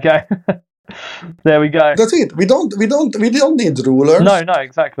 Okay. There we go. That's it. We don't need rulers. No,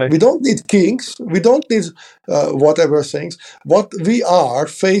 exactly. We don't need kings. We don't need whatever things. What we are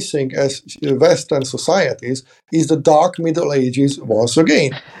facing as Western societies is the dark Middle Ages once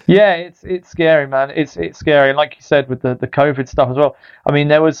again. Yeah, it's scary, man. It's scary, and like you said with the COVID stuff as well. I mean,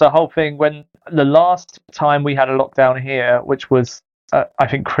 there was a whole thing when the last time we had a lockdown here, which was I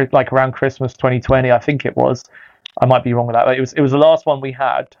think like around Christmas 2020. I think it was. I might be wrong with that, but it was the last one we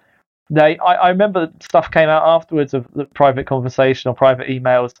had. I remember stuff came out afterwards of the private conversation or private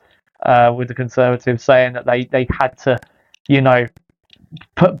emails with the Conservatives saying that they had to,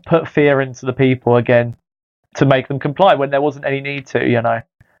 put fear into the people again to make them comply when there wasn't any need to,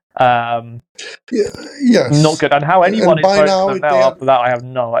 Yes. Not good. And how anyone is voting now after that, I have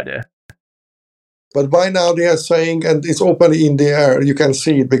no idea. But by now they are saying, and it's open in the air, you can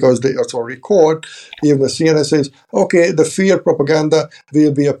see it because they also record, even the CNN says, okay, the fear propaganda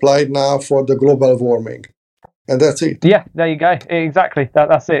will be applied now for the global warming. and that's it. Yeah, there you go. Exactly.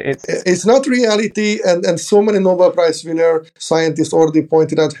 That's it. It's not reality, and so many Nobel Prize winner scientists already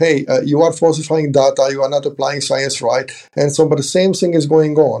pointed out, hey, you are falsifying data, you are not applying science right, and so, but the same thing is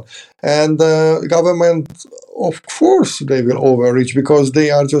going on. And government, of course, they will overreach because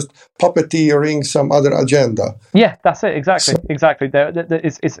they are just puppeteering some other agenda. Yeah, that's it. Exactly.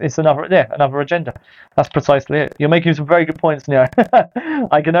 It's another agenda. That's precisely it. You're making some very good points, Neo.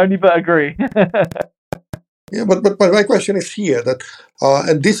 I can only but agree. Yeah, but my question is here that,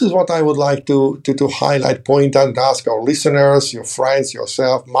 and this is what I would like to highlight, point out, and ask our listeners, your friends,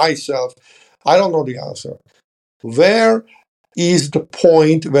 yourself, myself. I don't know the answer. Where is the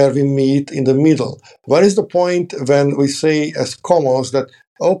point where we meet in the middle? Where is the point when we say as commons that,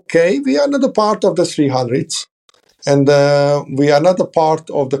 okay, we are not a part of the 300s, and we are not a part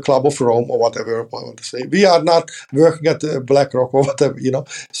of the Club of Rome, or whatever I want to say. We are not working at BlackRock or whatever,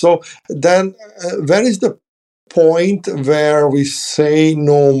 So then where is the point where we say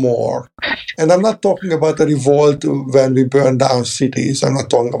no more? And I'm not talking about a revolt when we burn down cities. I'm not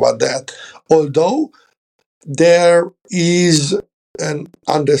talking about that. Although there is an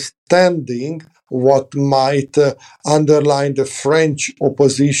understanding what might underline the French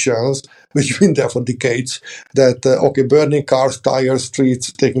oppositions, which have been there for decades, that, okay, burning cars, tires,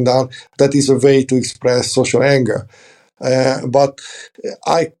 streets, taking down, that is a way to express social anger. But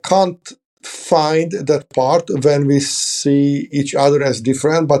I can't find that part when we see each other as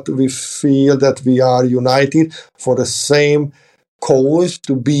different, but we feel that we are united for the same cause,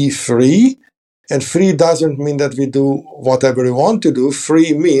 to be free. And free doesn't mean that we do whatever we want to do.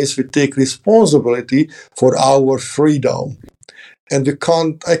 Free means we take responsibility for our freedom. And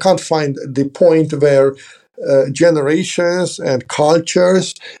I can't find the point where generations and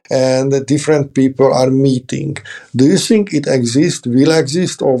cultures and different people are meeting. Do you think it exists, will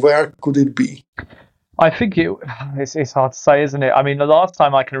exist, or where could it be? I think it's hard to say, isn't it? I mean, the last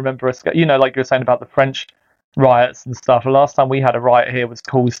time I can remember, like you were saying about the French riots and stuff, the last time we had a riot here was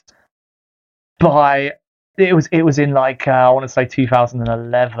caused by, it was in like, I want to say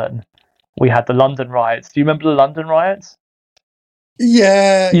 2011, we had the London riots. Do you remember the London riots?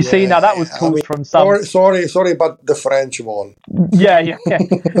 Yeah. See, now that was caused from some... Sorry, but the French one. Yeah.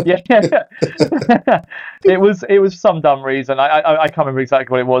 It was some dumb reason. I can't remember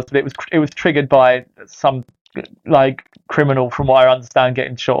exactly what it was, but it was triggered by some like criminal, from what I understand,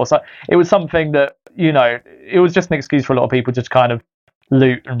 getting shot. So it was something that, it was just an excuse for a lot of people just kind of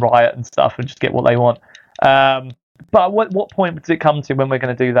loot and riot and stuff and just get what they want. But what point does it come to when we're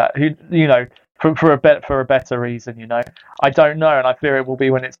going to do that? For a better reason, I don't know, and I fear it will be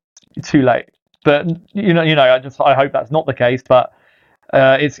when it's too late. But I hope that's not the case. But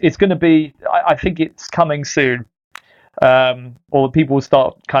it's going to be. I think it's coming soon, or people will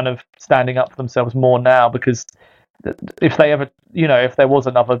start kind of standing up for themselves more now, because if they ever, if there was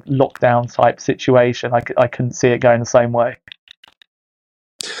another lockdown type situation, I couldn't see it going the same way.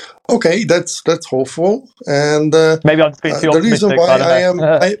 Okay, that's hopeful, and maybe I'm just being too optimistic.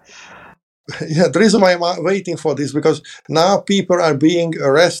 The reason why I'm waiting for this, because now people are being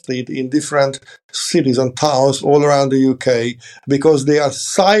arrested in different cities and towns all around the UK because they are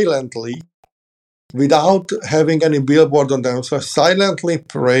silently, without having any billboard on them, so silently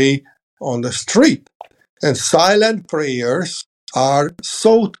pray on the street. And silent prayers are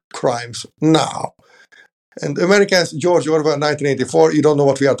thought crimes now. And Americans, George Orwell, 1984, you don't know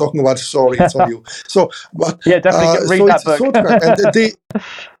what we are talking about, sorry, it's on you. So, but yeah, definitely read that book.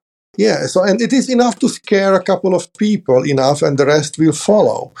 And it is enough to scare a couple of people enough, and the rest will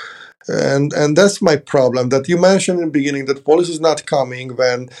follow. And that's my problem, that you mentioned in the beginning that police is not coming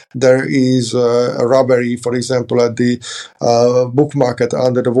when there is a robbery, for example, at the book market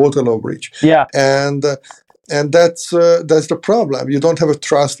under the Waterloo Bridge. Yeah. And that's the problem. You don't have a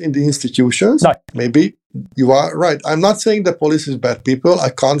trust in the institutions. No. Maybe you are right. I'm not saying the police is bad people. I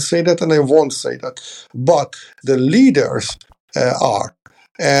can't say that, and I won't say that. But the leaders are.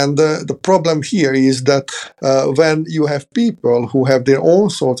 And the problem here is that when you have people who have their own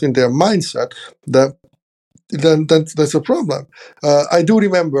thoughts in their mindset, then that's a problem. I do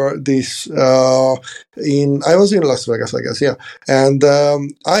remember this. I was in Las Vegas, I guess, yeah, and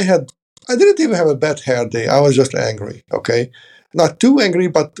I didn't even have a bad hair day. I was just angry. Okay. Not too angry,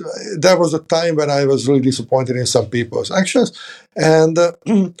 but there was a time when I was really disappointed in some people's actions, and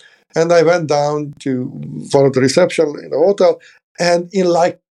I went down to one of the reception in the hotel, and in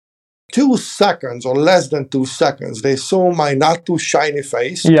like 2 seconds or less than 2 seconds, they saw my not too shiny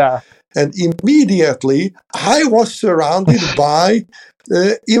face. Yeah. And immediately I was surrounded by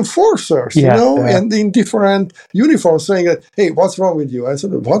enforcers, and in different uniforms saying, hey, what's wrong with you? I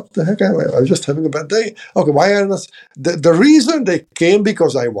said, what the heck? I'm just having a bad day. Okay, why are not? The reason they came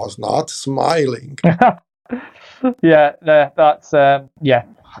because I was not smiling. Yeah, that's well,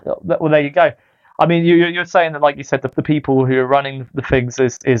 there you go. I mean, you're saying that, like you said, the people who are running the things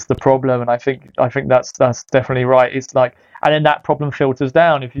is the problem, and I think that's definitely right. It's like, and then that problem filters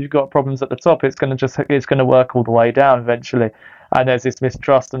down. If you've got problems at the top, it's going to work all the way down eventually. And there's this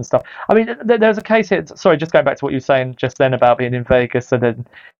mistrust and stuff. I mean, there's a case here. Sorry, just going back to what you were saying just then about being in Vegas, and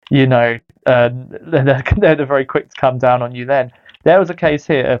then they're very quick to come down on you. Then there was a case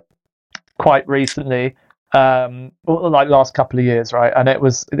here quite recently, like last couple of years, right? And it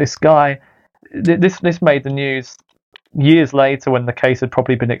was this guy. This made the news years later when the case had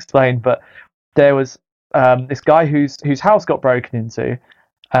probably been explained. But there was this guy whose house got broken into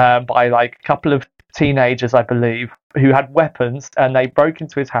by like a couple of teenagers, I believe, who had weapons, and they broke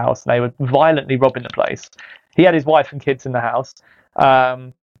into his house and they were violently robbing the place. He had his wife and kids in the house,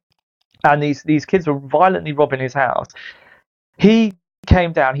 and these kids were violently robbing his house. He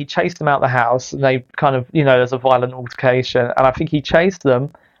came down, he chased them out the house, and they kind of, there's a violent altercation, and I think he chased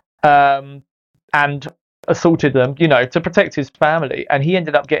them and assaulted them, to protect his family, and he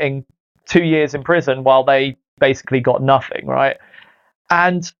ended up getting 2 years in prison while they basically got nothing, right?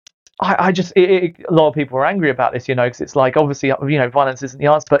 And I just, a lot of people are angry about this, because it's like, obviously, violence isn't the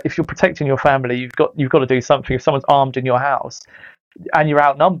answer, but if you're protecting your family, you've got to do something. If someone's armed in your house and you're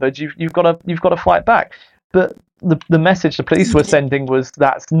outnumbered, you've got to fight back. But the message the police were sending was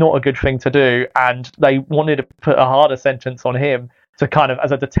that's not a good thing to do, and they wanted to put a harder sentence on him to kind of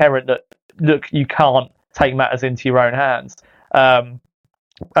as a deterrent that, look, you can't take matters into your own hands.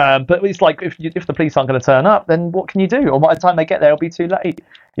 But it's like if the police aren't going to turn up, then what can you do? Or by the time they get there, it'll be too late.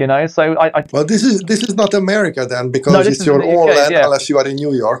 So well, this is not America then, because it's your own land unless you are in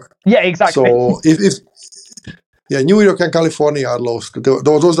New York. Yeah, exactly. So if New York and California are lost.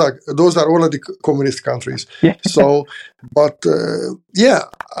 Those are already communist countries. Yeah. So, but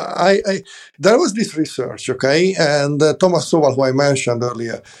I there was this research, okay, and Thomas Sowell, who I mentioned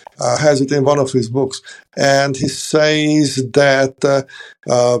earlier, has it in one of his books, and he says that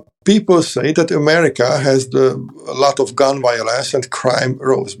people say that America has a lot of gun violence and crime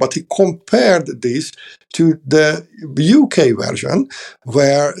rose, but he compared this to the UK version,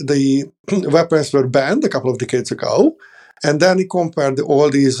 where the weapons were banned a couple of decades ago, and then he compared all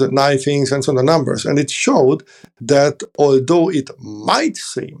these knifings and so on the numbers, and it showed that although it might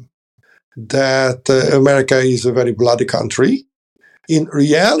seem that America is a very bloody country, in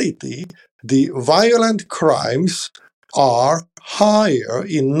reality, the violent crimes are higher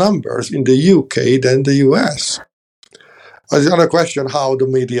in numbers in the UK than the US. There's another question how the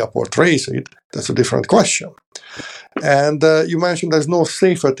media portrays it. That's a different question. And you mentioned there's no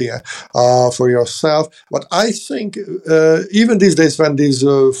safety for yourself. But I think even these days when these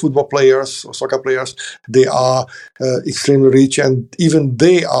football players or soccer players, they are extremely rich, and even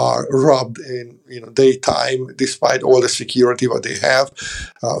they are robbed in daytime, despite all the security what they have,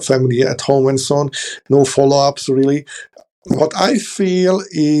 family at home and so on. No follow-ups really. What I feel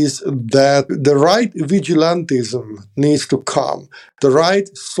is that the right vigilantism needs to come. The right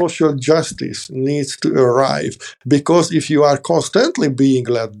social justice needs to arrive. Because if you are constantly being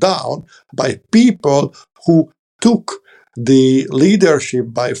let down by people who took the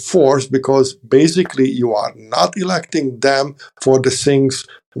leadership by force, because basically you are not electing them for the things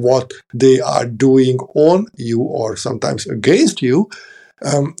what they are doing on you or sometimes against you,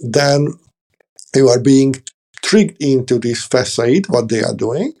 then you are being tricked into this facade, what they are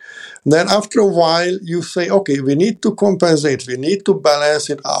doing. Then after a while, you say, okay, we need to compensate, we need to balance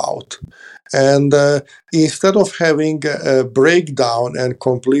it out. And instead of having a breakdown and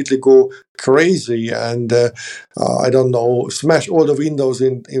completely go crazy and, I don't know, smash all the windows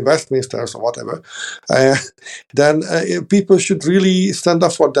in Westminster or whatever, then people should really stand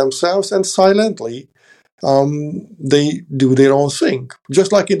up for themselves and silently they do their own thing,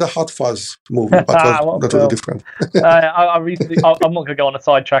 just like in the Hot Fuzz movie, but that was different. I'm not going to go on a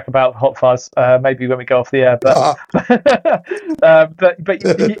sidetrack about Hot Fuzz. Maybe when we go off the air, but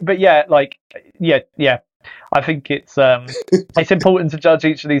yeah, I think it's important to judge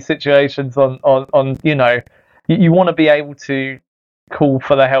each of these situations on you want to be able to call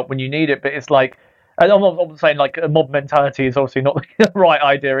for the help when you need it, but it's like, I'm not saying like a mob mentality is obviously not the right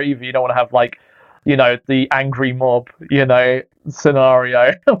idea either. You don't want to have like, the angry mob,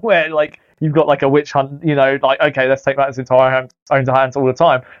 scenario where like you've got like a witch hunt, like, okay, let's take matters into our own hands all the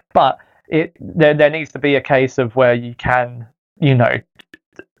time. But there needs to be a case of where you can,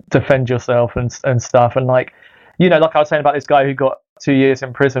 defend yourself and stuff. And like, you know, like I was saying about this guy who got 2 years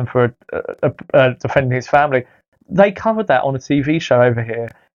in prison for defending his family. They covered that on a TV show over here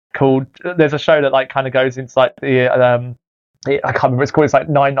called. There's a show that like kind of goes into like the I can't remember what it's called. It's like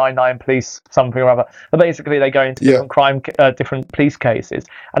 999 Police something or other. But basically, they go into different police cases,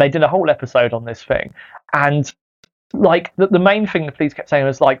 and they did a whole episode on this thing. And like the main thing the police kept saying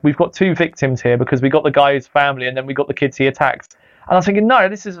was like, we've got 2 victims here because we got the guy's family and then we got the kids he attacked. And I was thinking, no,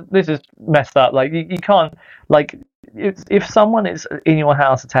 this is messed up. Like you can't, like if someone is in your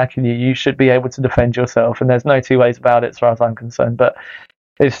house attacking you, you should be able to defend yourself. And there's no two ways about it as far as I'm concerned. But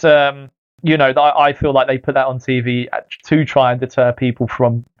it's you know, I feel like they put that on TV to try and deter people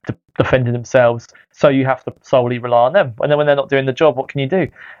from defending themselves. So you have to solely rely on them. And then when they're not doing the job, what can you do?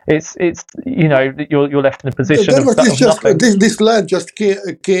 It's you know, you're left in a position of nothing. This lad just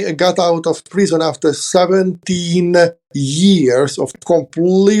got out of prison after 17 years of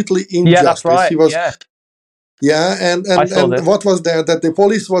completely injustice. Yeah, that's right. He was, and what was there? That the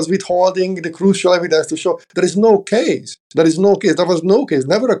police was withholding the crucial evidence to show there is no case. There is no case. There was no case,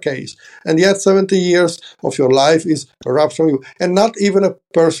 never a case. And yet 70 years of your life is robbed from you. And not even a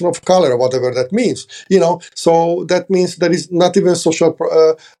person of color, whatever that means. You know, so that means there is not even social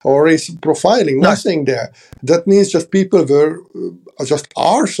or race profiling, nothing there. That means just people were just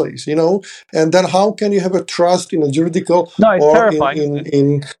arseholes, you know. And then how can you have a trust in a juridical or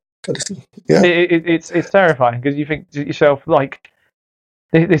terrifying. It's terrifying because you think to yourself like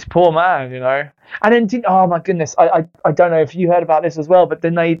this poor man, you know. And then oh my goodness, I don't know if you heard about this as well, but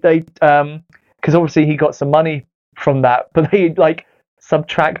then they because obviously he got some money from that, but they like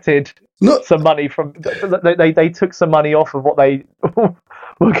subtracted some money from they took some money off of what they were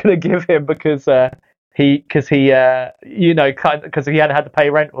going to give him because he you know, because he hadn't had to pay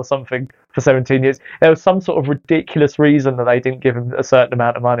rent or something for 17 years. There was some sort of ridiculous reason that they didn't give him a certain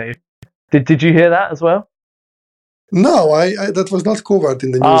amount of money. Did you hear that as well? No, I that was not covered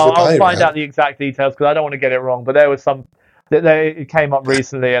in the news. I'll find out the exact details because I don't want to get it wrong. But there was some it came up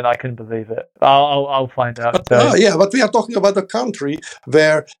recently, and I couldn't believe it. I'll find out. But we are talking about a country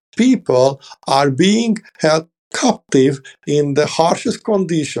where people are being held captive in the harshest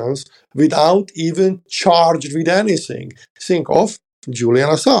conditions without even charged with anything. Think of Julian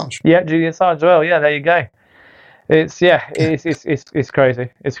Assange. Yeah, Julian Assange. Well, yeah, there you go. It's crazy.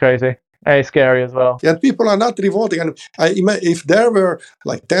 It's crazy. And it's scary as well. And people are not revolting. And if there were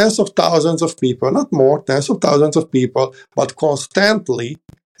like tens of thousands of people, not more, tens of thousands of people, but constantly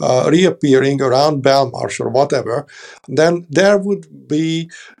reappearing around Belmarsh or whatever, then there would be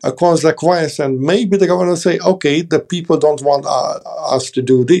a consequence. And maybe the government would say, okay, the people don't want us to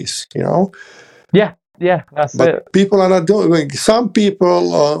do this, you know? Yeah, that's but it. People are not doing. Some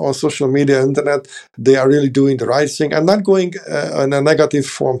people on social media, internet, they are really doing the right thing. I'm not going in a negative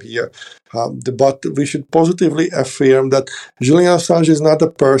form here, but we should positively affirm that Julian Assange is not a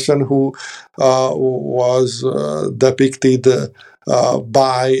person who was depicted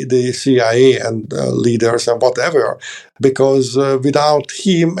by the CIA and leaders and whatever, because without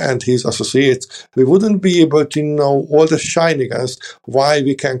him and his associates, we wouldn't be able to know all the shenanigans why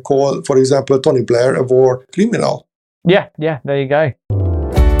we can call, for example, Tony Blair a war criminal. Yeah, there you go.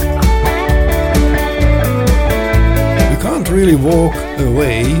 We can't really walk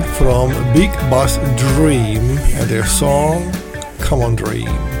away from Big Boss Dream and their song, Come On Dream.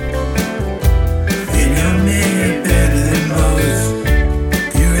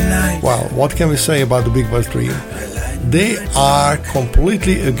 Well, what can we say about the Big Boss Dream? They are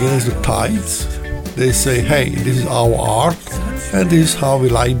completely against the tides. They say, hey, this is our art, and this is how we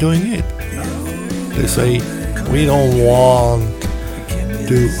like doing it. They say, we don't want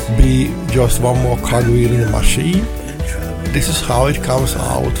to be just one more cogwheel in the machine. This is how it comes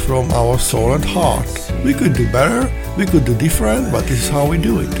out from our soul and heart. We could do better, we could do different, but this is how we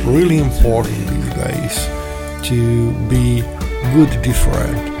do it. Really important these days to be good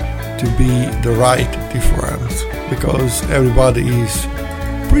different, to be the right difference, because everybody is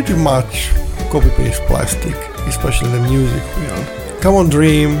pretty much copy-paste plastic, especially in the music field. Come On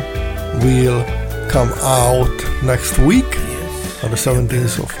Dream will come out next week on the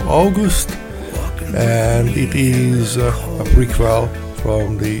 17th of August, and it is a prequel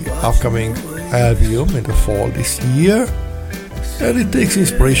from the upcoming album in the fall this year, and it takes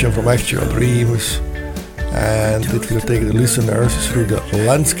inspiration from actual dreams, and it will take the listeners through the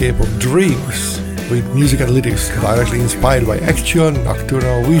landscape of dreams with music and lyrics directly inspired by actual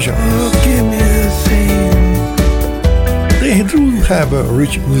nocturnal visions. They do have a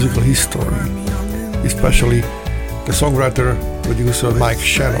rich musical history, especially the songwriter, producer Mike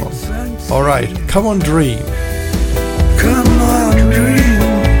Shannon. Alright, Come On Dream. Come on,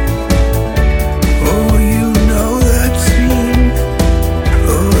 dream.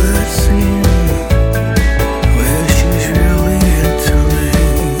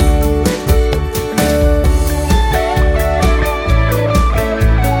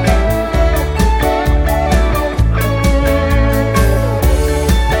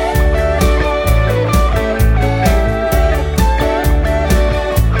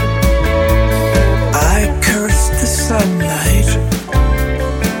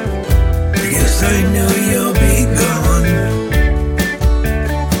 'cause I knew you'll be gone.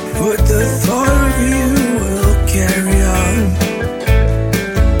 But the thought of you will carry on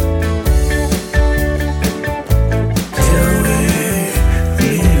till we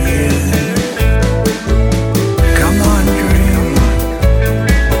meet again. Come on, dream.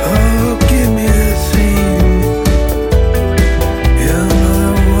 Oh, give me the thing. You're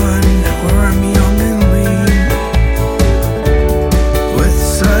another one where I'm young and lean, with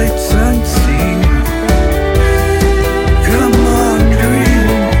sights unseen. Come on, dream.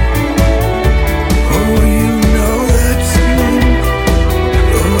 Oh, you know that's me.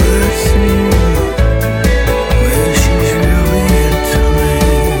 Oh, that's me. Well, she's really into me.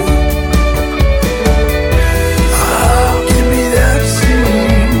 Oh, give me that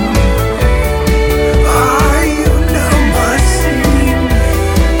scene. Ah, you know my scene.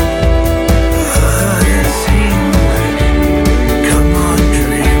 Ah, that scene. Come on,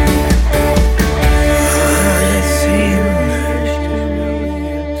 dream. Ah, that scene.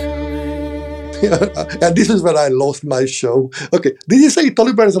 And this is where I lost my show. Okay, did you say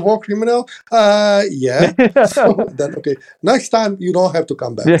Taliban is a war criminal? Yeah. So then, okay, next time you don't have to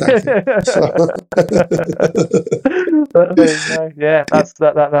come back. Thank you. So, Yeah, that's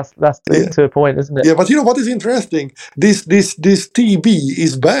to a point, isn't it? yeah, but you know what is interesting? This TB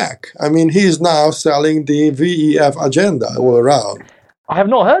is back. I mean, he is now selling the VEF agenda all around. I have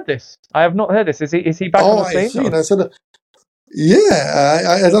not heard this. Is he back on the I scene? see. And I said,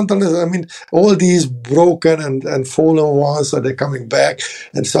 yeah, I don't understand. I mean, all these broken and fallen ones, are they coming back?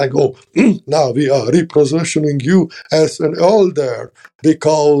 And it's like, oh, now we are repositioning you as an elder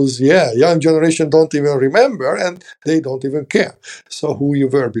because, yeah, young generation don't even remember and they don't even care. So who you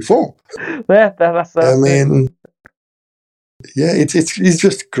were before? Yeah, that's I mean, yeah, it's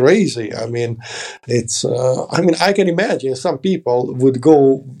just crazy. I mean, I can imagine some people would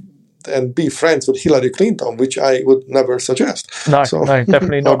go and be friends with Hillary Clinton, which I would never suggest. No,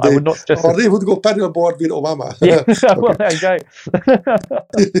 definitely not. I would not suggest. Or they would go paddleboard with Obama. Yeah, well, there you go.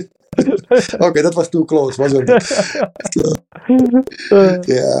 Okay, that was too close, wasn't it?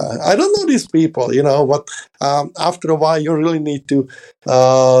 Yeah, I don't know these people, but after a while you really need to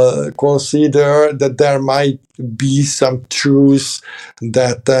consider that there might be some truth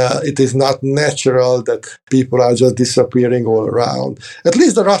that it is not natural that people are just disappearing all around. At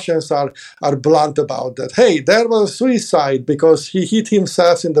least the Russians are blunt about that. Hey, there was a suicide because he hit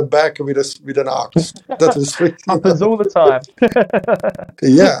himself in the back with an axe. That is happens all the time.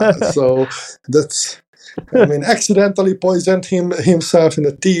 Yeah, so that's. I mean, accidentally poisoned himself in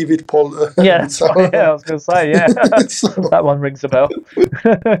the tea with Paul. Yeah, yeah, I was going to say, yeah. So, that one rings a bell.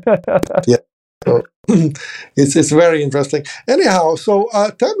 Yeah, so, it's very interesting. Anyhow, so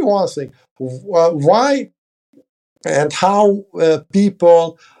tell me one thing: why and how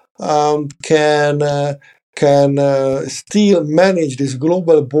people can still manage this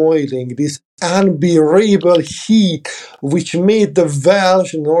global boiling, this unbearable heat, which made the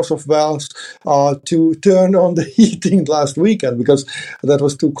Welsh, north of Wales, to turn on the heating last weekend because that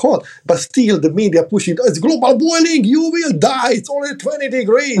was too cold. But still, the media pushing, it's global boiling, you will die, it's only 20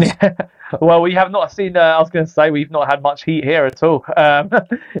 degrees. Well, we have not seen. I was going to say we've not had much heat here at all.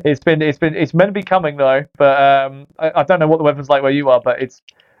 It's meant to be coming though, but I don't know what the weather's like where you are, but it's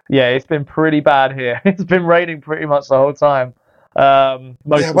been pretty bad here. It's been raining pretty much the whole time.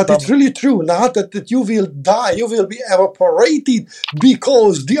 But it's really true. Not that you will die, you will be evaporated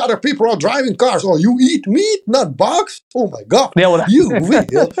because the other people are driving cars. Or you eat meat, not bugs. Oh my God! Yeah, well, you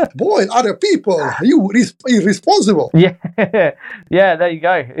will boil other people. You irresponsible. Yeah, yeah. There you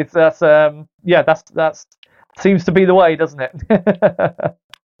go. That's seems to be the way, doesn't it?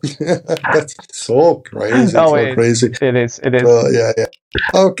 That's so crazy. Crazy. It is. Yeah.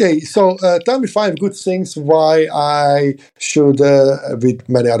 Okay, so tell me 5 good things why I should, with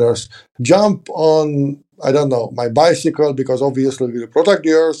many others, jump on, I don't know, my bicycle, because obviously we will protect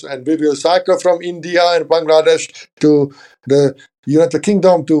the earth, and we will cycle from India and Bangladesh to the United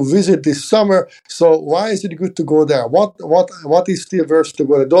Kingdom to visit this summer. So why is it good to go there? What is still worth to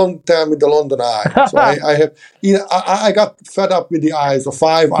go there? Don't tell me the London Eye. So I got fed up with the eyes, the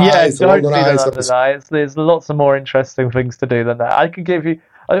 5 eyes, the London eyes. There's lots of more interesting things to do than that. I can give you.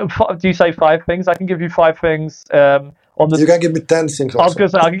 Do you say 5 things? I can give you 5 things. You can give me 10 things. I was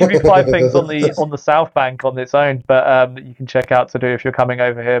going to say I can give you 5 things on the South Bank on its own, but that you can check out to do if you're coming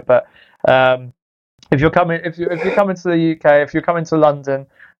over here. But if you're coming to the UK, if you're coming to London,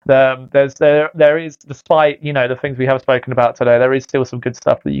 there is, despite the things we have spoken about today, there is still some good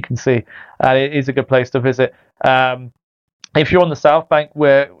stuff that you can see, and it is a good place to visit. if you're on the South Bank,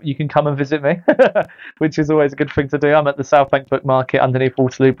 where you can come and visit me, which is always a good thing to do. I'm at the South Bank Book Market underneath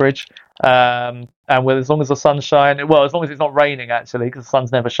Waterloo Bridge, and as long as the sun's shining, well, as long as it's not raining actually, because the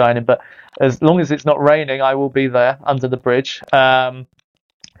sun's never shining, but as long as it's not raining, I will be there under the bridge.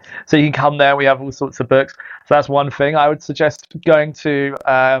 So you can come there. We have all sorts of books. So that's one thing. I would suggest going to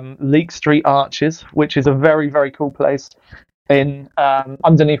Leek Street Arches, which is a very, very cool place in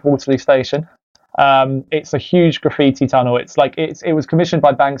underneath Waterloo Station. It's a huge graffiti tunnel. It was commissioned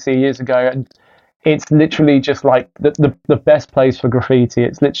by Banksy years ago, and it's literally just like the best place for graffiti.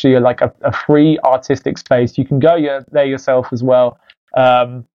 It's literally like a free artistic space. You can go there yourself as well,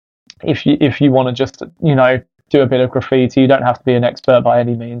 if you want to just do a bit of graffiti. You don't have to be an expert by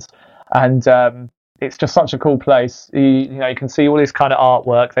any means, and it's just such a cool place. You can see all this kind of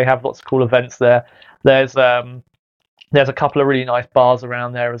artwork. They have lots of cool events there. There's a couple of really nice bars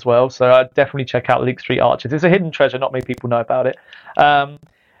around there as well, so I'd definitely check out Leek Street Arches. It's a hidden treasure, not many people know about it.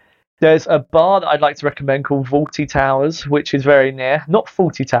 There's a bar that I'd like to recommend called Vaulty Towers, which is very near. Not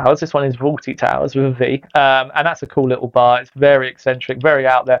Faulty Towers, this one is Vaulty Towers with a V. And that's a cool little bar. It's very eccentric, very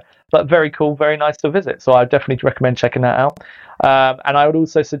out there, but very cool, very nice to visit. So I definitely recommend checking that out. And I would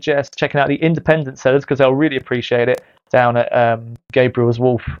also suggest checking out the Independent Sellers, because they'll really appreciate it, down at Gabriel's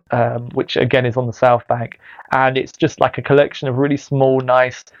Wharf, which again is on the South Bank. And it's just like a collection of really small,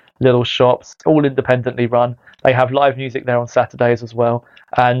 nice little shops, all independently run. They have live music there on Saturdays as well.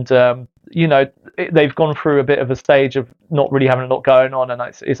 And, they've gone through a bit of a stage of not really having a lot going on. And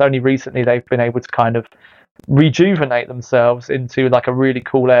it's only recently they've been able to kind of rejuvenate themselves into like a really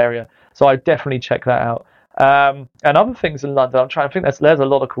cool area. So I definitely check that out. And other things in London, I'm trying to think, there's a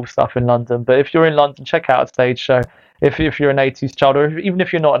lot of cool stuff in London. But if you're in London, check out a stage show. If you're an 80s child, or even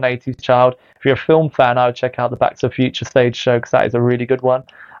if you're not an 80s child, if you're a film fan, I would check out the Back to the Future stage show, because that is a really good one.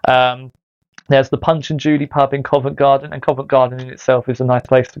 There's the Punch and Judy pub in Covent Garden, and Covent Garden in itself is a nice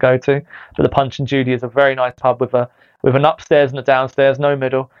place to go to. But the Punch and Judy is a very nice pub with an upstairs and a downstairs, no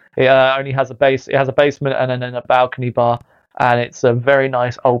middle. It only has it has a basement and then a balcony bar, and it's a very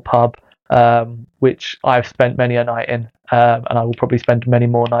nice old pub, which I've spent many a night in, and I will probably spend many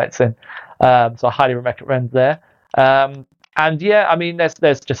more nights in. So I highly recommend there. And yeah, I mean,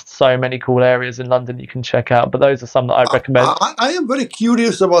 there's just so many cool areas in London you can check out, but those are some that I'd recommend. I am very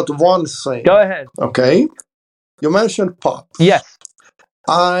curious about one thing. Go ahead. Okay. You mentioned pop. Yes.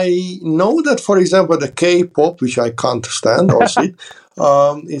 I know that, for example, the K-pop, which I can't stand or see,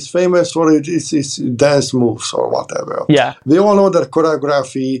 is famous for its dance moves or whatever. Yeah. We all know that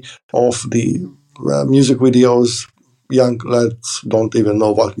choreography of the music videos. Young lads don't even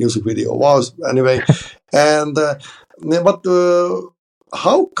know what music video was anyway. And but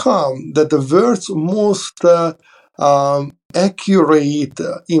how come that the world's most accurate,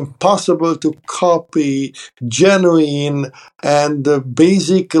 impossible to copy, genuine, and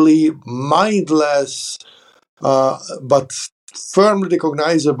basically mindless, but firmly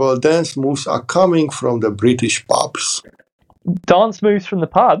recognizable dance moves are coming from the British pubs? Dance moves from the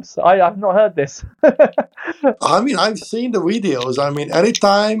pubs? I've not heard this. I mean, I've seen the videos. I mean,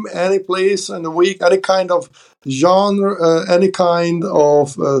 anytime, any place in the week, any kind of genre, any kind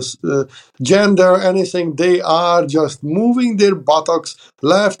of gender, anything, they are just moving their buttocks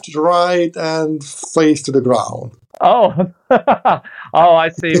left, right, and face to the ground. Oh, I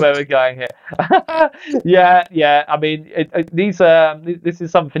see where we're going here. Yeah. I mean, this is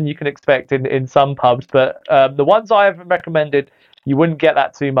something you can expect in some pubs, but the ones I have recommended, you wouldn't get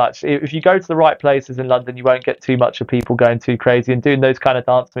that too much. If you go to the right places in London, you won't get too much of people going too crazy and doing those kind of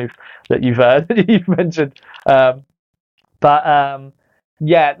dance moves that you've mentioned.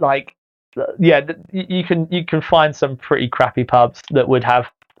 You can find some pretty crappy pubs that would have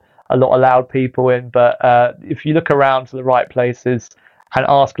a lot of loud people in, but if you look around to the right places and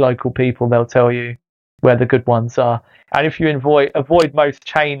ask local people, they'll tell you where the good ones are. And if you avoid most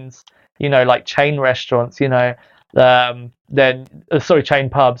chains, like chain restaurants, chain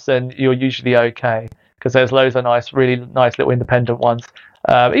pubs, then you're usually okay, because there's loads of really nice little independent ones.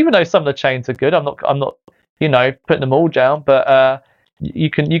 Even though some of the chains are good, I'm not putting them all down, but you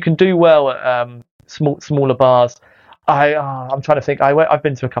can do well at smaller bars. I'm trying to think. I've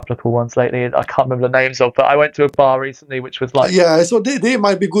been to a couple of cool ones lately. I can't remember the names of, but I went to a bar recently which was like... Yeah, so they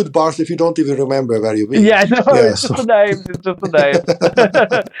might be good bars if you don't even remember where you've been. Yeah, no, yeah, it's just the names. It's just the names.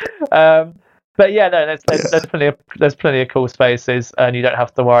 But yeah, no, there's plenty of cool spaces, and you don't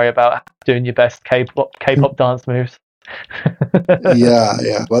have to worry about doing your best K-pop dance moves.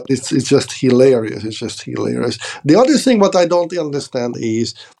 yeah, but it's just hilarious. It's just hilarious. The other thing what I don't understand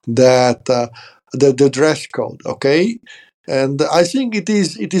is that the dress code, okay? And I think it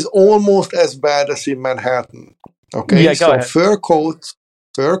is almost as bad as in Manhattan. Okay, Yeah, go so ahead. fur coats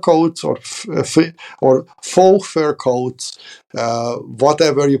or faux fur coats,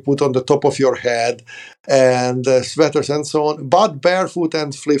 whatever you put on the top of your head, and sweaters and so on, but barefoot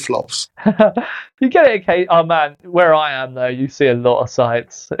and flip-flops. You get it, okay? Oh man, where I am though, you see a lot of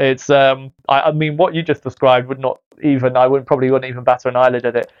sights. It's I mean, what you just described would not even I wouldn't even batter an eyelid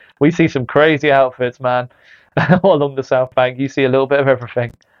at it. We see some crazy outfits, man, along the South Bank. You see a little bit of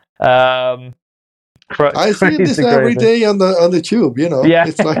everything. I see this every day on the tube. You know, Yeah.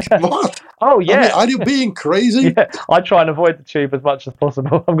 It's like what? Oh yeah. I mean, are you being crazy? Yeah, I try and avoid the tube as much as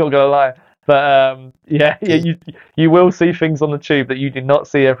possible. I'm not gonna lie, but you will see things on the tube that you do not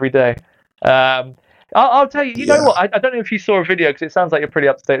see every day. I'll tell you. You know what? I don't know if you saw a video because it sounds like you're pretty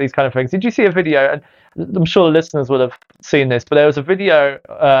up to date with these kind of things. Did you see a video? And I'm sure the listeners will have seen this, but there was a video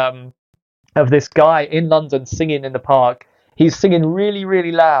of this guy in London singing in the park. He's singing really,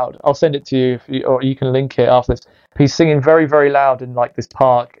 really loud. I'll send it to you, or you can link it after this. He's singing very, very loud in like this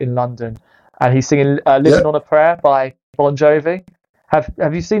park in London, and he's singing "Living on a Prayer" by Bon Jovi.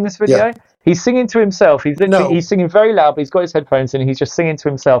 Have you seen this video? Yeah. He's singing to himself. He's singing very loud, but he's got his headphones in and he's just singing to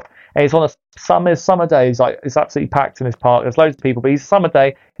himself. And he's on a summer day. He's like, it's absolutely packed in this park. There's loads of people, but he's a summer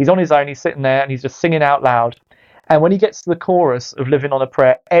day. He's on his own. He's sitting there and he's just singing out loud. And when he gets to the chorus of "Living on a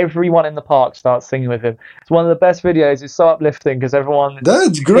Prayer," everyone in the park starts singing with him. It's one of the best videos. It's so uplifting because everyone.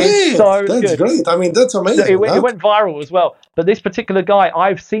 That's great. It's so That's good. great. I mean, that's amazing. It went viral as well. But this particular guy,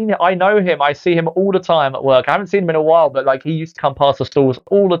 I've seen it. I know him. I see him all the time at work. I haven't seen him in a while, but like he used to come past the stores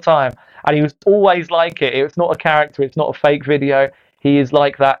all the time, and he was always like it. It's not a character. It's not a fake video. He is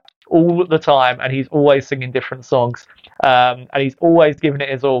like that all the time, and he's always singing different songs. And he's always giving it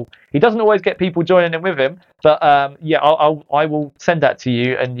his all. He doesn't always get people joining in with him, but I will send that to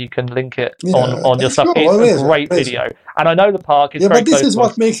you, and you can link it on your stuff. Cool. It's a great video, and I know the park is very but this close is to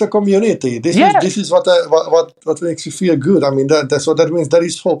what us. makes a community. This is what makes you feel good. I mean, that's what that means. There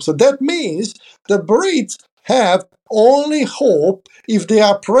is hope. So that means the Brits have only hope if they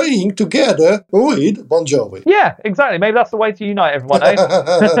are praying together with Bon Jovi. Yeah, exactly. Maybe that's the way to unite everyone, eh?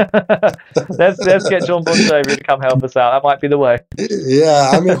 let's get John Bon Jovi to come help us out. That might be the way.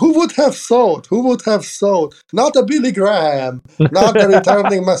 Yeah, I mean, who would have thought? Who would have thought? Not a Billy Graham, not the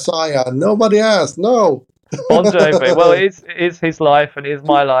returning Messiah. Nobody else. No. Bon Jovi. Well, it is his life and it is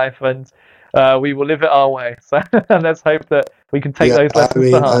my life, and we will live it our way. So let's hope that we can take those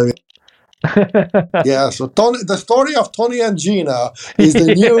lessons to heart. Yeah, so the story of Tony and Gina is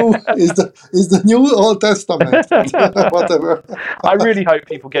the new is the new Old Testament. Whatever. I really hope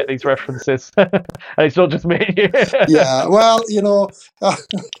people get these references, and it's not just me. Yeah, well, you know, I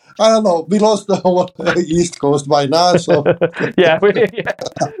don't know. We lost the whole East Coast by now, so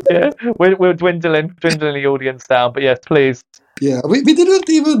we're dwindling the audience down. But yes, please. Yeah, we didn't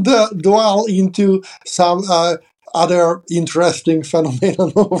even dwell into some other interesting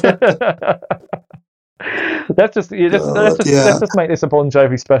phenomenon. Let's just make this a Bon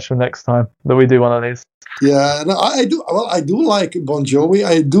Jovi special next time that we do one of these. Yeah, no, I do. Well, I do like Bon Jovi.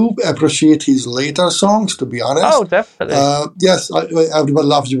 I do appreciate his later songs, to be honest. Oh, definitely. Yes, everyone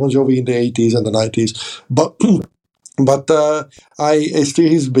loves Bon Jovi in the 80s and the 90s, but I still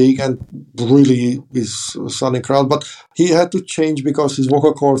he's big and really is sounding crowd. But he had to change because his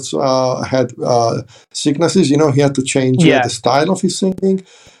vocal cords had sicknesses. You know, he had to change the style of his singing,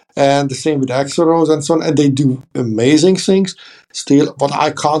 and the same with Axl Rose and so on. And they do amazing things. Still, what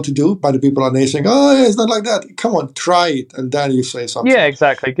I can't do, but the people are saying, "Oh, yeah, it's not like that." Come on, try it, and then you say something. Yeah,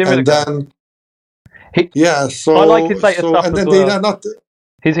 exactly. Give it a go. So I like his later stuff and as then well. they are not.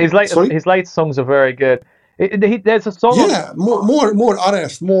 His later songs are very good. There's a song. Yeah, more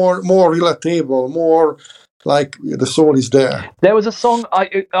honest, more relatable, more like the soul is there. There was a song.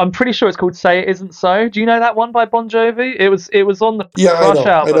 I'm pretty sure it's called "Say It Isn't So." Do you know that one by Bon Jovi? It was on the Crush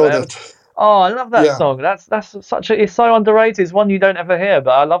album. I know that. Oh, I love that song. That's it's so underrated. It's one you don't ever hear,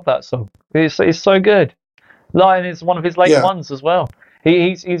 but I love that song. It's so good. Lion is one of his later ones as well.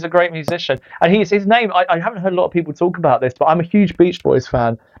 He's a great musician, and his name. I haven't heard a lot of people talk about this, but I'm a huge Beach Boys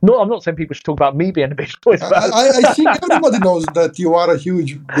fan. I'm not saying people should talk about me being a Beach Boys fan. I think everybody knows that you are a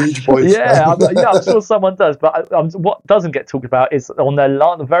huge Beach Boys fan. I'm sure someone does. But what doesn't get talked about is on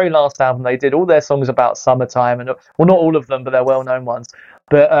the very last album they did all their songs about summertime, and well, not all of them, but they're well-known ones.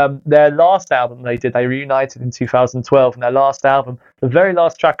 But their last album they reunited in 2012, and their last album, the very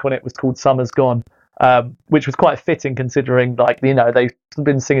last track on it was called "Summer's Gone." Which was quite fitting considering, they've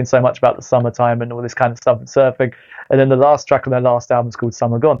been singing so much about the summertime and all this kind of stuff and surfing. And then the last track on their last album is called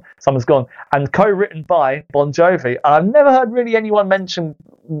Summer's Gone, and co-written by Bon Jovi. And I've never heard really anyone mention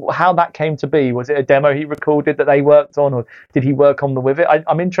how that came to be. Was it a demo he recorded that they worked on, or did he work on with it?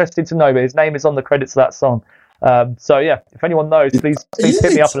 I'm interested to know, but his name is on the credits of that song. So yeah, if anyone knows, please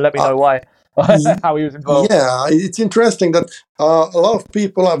hit me up and let me know why. How he was involved. Yeah, it's interesting that a lot of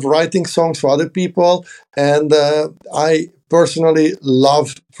people are writing songs for other people, and I personally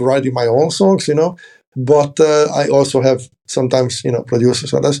love writing my own songs, but I also have sometimes,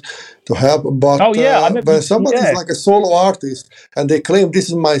 producers, others to help. But when somebody is like a solo artist and they claim this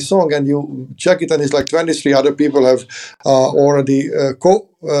is my song, and you check it and it's like 23 other people have already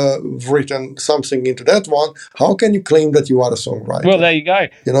written something into that one, how can you claim that you are a songwriter? Well, there you go.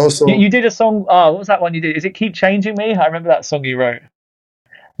 So you did a song. What was that one you did? Is it Keep Changing Me? I remember that song you wrote.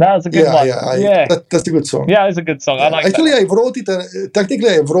 That was a good one. That's a good song. Yeah, it's a good song. I like Actually, that. I wrote it. Technically,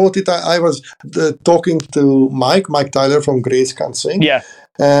 I wrote it. I was talking to Mike Tyler from Grace Can't Sing. Yeah.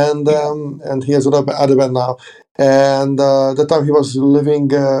 And he has other band now. And that time he was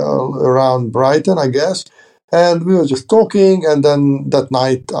living around Brighton, I guess. And we were just talking. And then that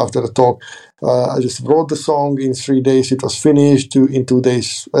night after the talk, I just wrote the song. In 3 days, it was finished. In 2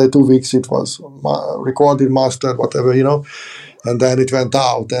 weeks, it was recorded, mastered, whatever, And then it went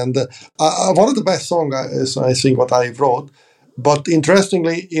out. And one of the best songs is, I think, what I wrote. But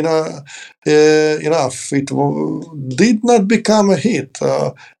interestingly, enough, it did not become a hit.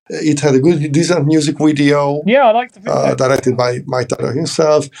 It had a decent music video. Yeah, I like the video. Directed by Mike Tyler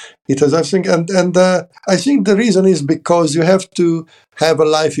himself. It has everything. And I think the reason is because you have to have a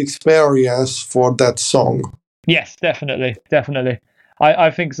life experience for that song. Yes, definitely.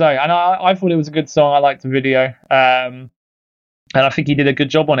 I think so. And I thought it was a good song. I liked the video. And I think he did a good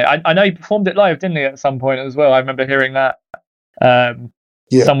job on it. I know he performed it live, didn't he, at some point as well? I remember hearing that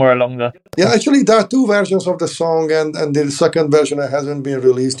somewhere along the... Yeah, actually, there are two versions of the song, and the second version hasn't been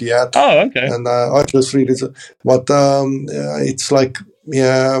released yet. Oh, okay. And I just read it. But it's like,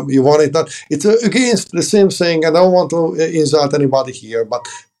 you want it not... It's against the same thing, and I don't want to insult anybody here, but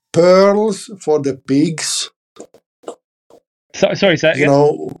pearls for the pigs... Sorry, say again?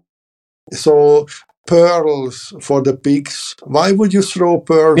 So... Pearls for the pigs. Why would you throw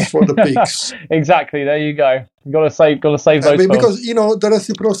pearls for the pigs? Exactly. There you go. You got to save those. Because the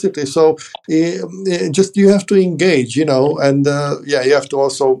reciprocity. So just you have to engage, and you have to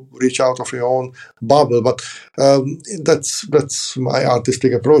also reach out of your own bubble. But that's my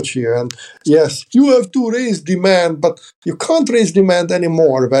artistic approach here. And yes, you have to raise demand, but you can't raise demand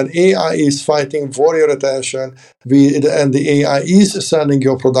anymore when AI is fighting for your attention, and the AI is sending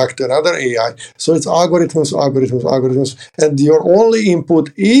your product to another AI. So it's algorithms, and your only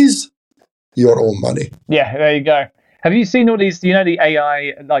input is your own money. Yeah, there you go. Have you seen all these, the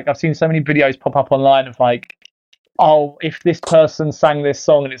AI, like I've seen so many videos pop up online of like, oh, if this person sang this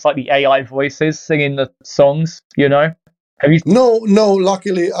song, and it's like the AI voices singing the songs, Have you? No.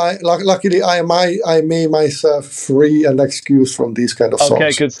 Luckily, I made myself free and excuse from these kind of songs.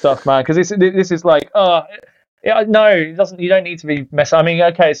 Okay, good stuff, man. Because this is like, no, it doesn't. You don't need to be messing. I mean,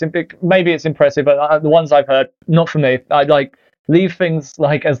 okay, maybe it's impressive, but the ones I've heard, not for me. I like leave things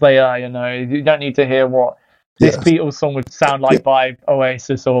like as they are. You don't need to hear what this Beatles song would sound like by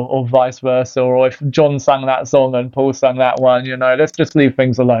Oasis or vice versa, or if John sang that song and Paul sang that one. Let's just leave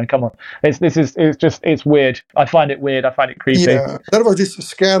things alone. Come on, it's weird. I find it weird. I find it creepy. Yeah, there was this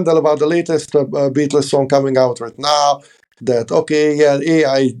scandal about the latest Beatles song coming out right now. That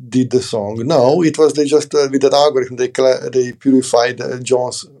AI did the song. No, it was they just with that algorithm they purified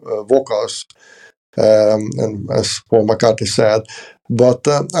John's vocals, and as Paul McCartney said. But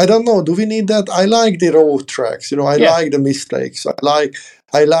I don't know. Do we need that? I like the raw tracks. I like the mistakes. I like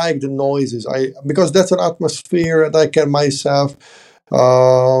the noises. Because that's an atmosphere, and I can myself.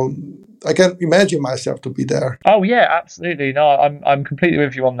 I can imagine myself to be there. Oh yeah, absolutely. No, I'm completely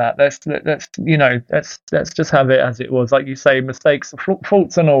with you on that. Let's just have it as it was. Like you say, mistakes,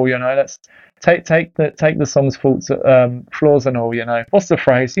 faults and all. Let's take the song's faults, flaws and all. What's the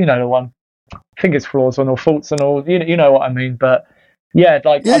phrase? The one. I think it's flaws and all, faults and all. You know what I mean. But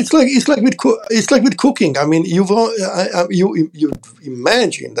it's like with cooking. I mean, you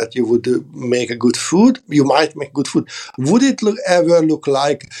imagine that you would make a good food. You might make good food. Would it ever look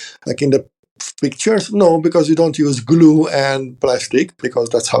like in the pictures? No, because you don't use glue and plastic, because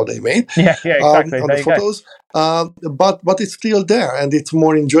that's how they made. Yeah, exactly. On the photos. But it's still there, and it's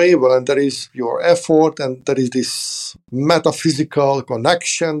more enjoyable, and there is your effort, and there is this metaphysical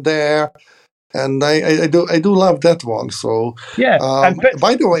connection there. And I do love that one. So by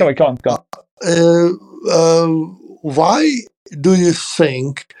the way, sorry, go on. Why do you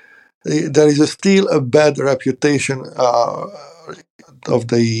think there is still a bad reputation of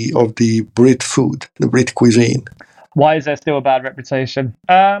the Brit food, the Brit cuisine? Why is there still a bad reputation?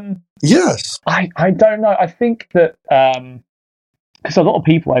 Yes, I don't know. I think that because a lot of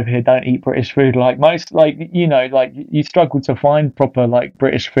people over here don't eat British food. Like most, like you struggle to find proper like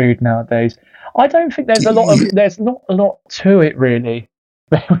British food nowadays. I don't think there's not a lot to it really.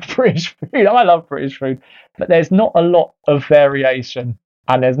 British food. I love British food, but there's not a lot of variation,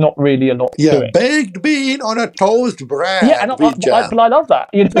 and there's not really a lot to it. Baked bean on a toast bread. Yeah, and I love that.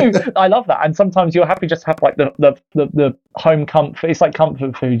 I love that. And sometimes you're happy just to have like the home comfort. It's like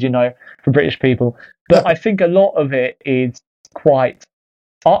comfort food, for British people. But I think a lot of it is quite.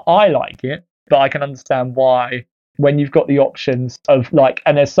 I like it, but I can understand why when you've got the options of like,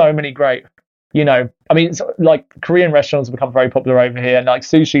 and there's so many great. It's like Korean restaurants have become very popular over here, and like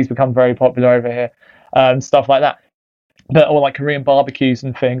sushi's become very popular over here, stuff like that. Or like Korean barbecues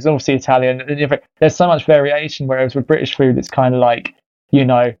and things, obviously Italian. There's so much variation, whereas with British food, it's kind of like,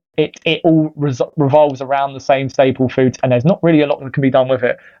 it all revolves around the same staple foods, and there's not really a lot that can be done with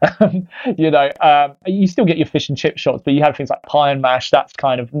it. You still get your fish and chip shots, but you have things like pie and mash. That's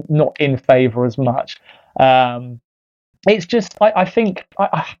kind of not in favour as much. It's just, I think.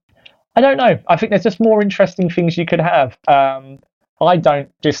 I don't know. I think there's just more interesting things you could have. I don't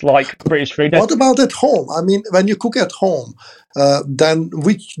dislike British food. What about at home? I mean, when you cook at home, then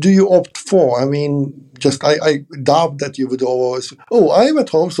which do you opt for? I mean, I doubt that you would always, I'm at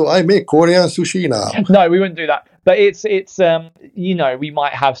home, so I make Korean sushi now. No, we wouldn't do that. But it's we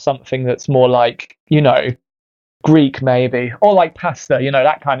might have something that's more like, Greek maybe, or like pasta,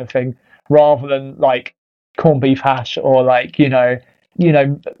 that kind of thing, rather than like corned beef hash or like, or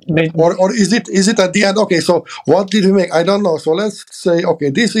is it at the end? Okay, so what did you make? I don't know. So let's say, okay,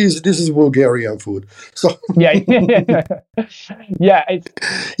 this is Bulgarian food. So yeah.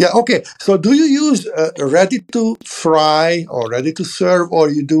 Okay. So do you use ready to fry or ready to serve, or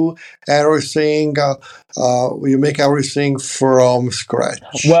you do everything? You make everything from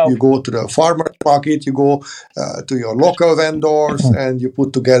scratch. Well, you go to the farmer's market, you go to your local vendors, and you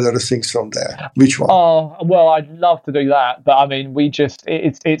put together the things from there. Which one? Oh, well, I'd love to do that, but I mean,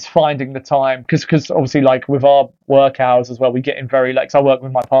 it's finding the time because obviously, like with our work hours as well, we get in very late. 'Cause I work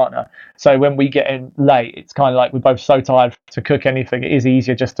with my partner, so when we get in late, it's kind of like we're both so tired to cook anything. It is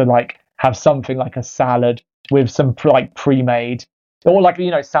easier just to like have something like a salad with some like pre-made. Or like,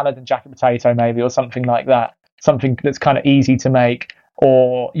 salad and jacket potato maybe, or something like that. Something that's kind of easy to make.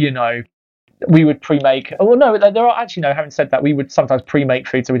 Or, we would pre-make. Oh, no, there are actually, no, having said that, we would sometimes pre-make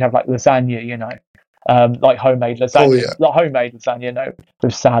food. So we'd have like lasagna, like homemade lasagna. Like homemade lasagna,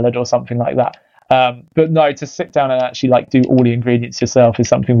 with salad or something like that. But no, to sit down and actually like do all the ingredients yourself is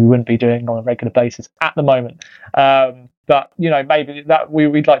something we wouldn't be doing on a regular basis at the moment. But, maybe that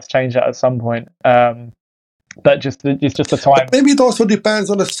we'd like to change that at some point. But it's just the time. But maybe it also depends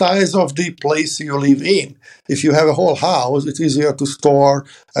on the size of the place you live in. If you have a whole house, it's easier to store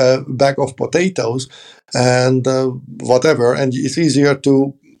a bag of potatoes and whatever, and it's easier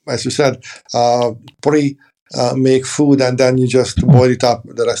to, as you said, make food and then you just boil it up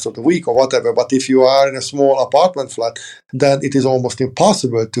the rest of the week or whatever. But if you are in a small apartment flat, then it is almost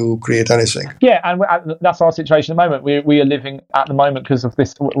impossible to create anything. Yeah, and that's our situation at the moment. We are living at the moment because of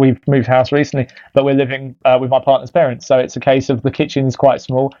this. We've moved house recently, but we're living with my partner's parents. So it's a case of the kitchen's quite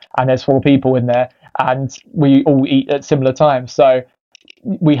small and there's 4 people in there and we all eat at similar times. So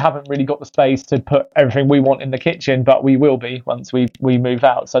we haven't really got the space to put everything we want in the kitchen, but we will be once we move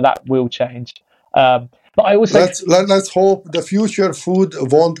out. So that will change. But I also let's hope the future food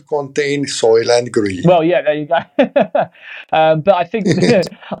won't contain Soylent Green. Well, yeah, there you go. But I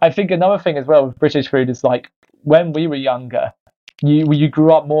think another thing as well with British food is like when we were younger, you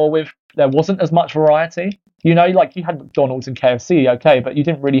grew up more with there wasn't as much variety. Like you had McDonald's and KFC, okay, but you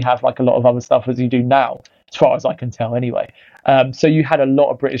didn't really have like a lot of other stuff as you do now, as far as I can tell, anyway. So you had a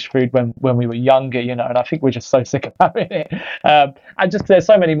lot of British food when we were younger, and I think we're just so sick of having it. And just there's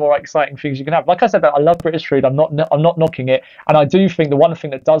so many more exciting things you can have. Like I said, I love British food. I'm not knocking it, and I do think the one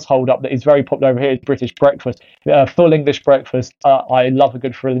thing that does hold up that is very popular over here is British breakfast, full English breakfast. I love a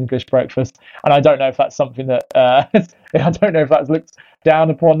good full English breakfast, and I don't know if that's something that I don't know if that's looked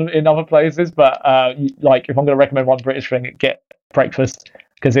down upon in other places, but like if I'm going to recommend one British thing, get breakfast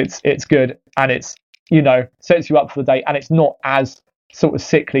because it's good and it's sets you up for the day, and it's not as sort of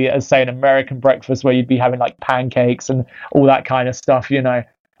sickly as say an American breakfast where you'd be having like pancakes and all that kind of stuff,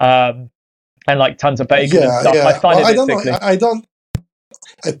 and like tons of bacon and stuff. I find it a bit sickly.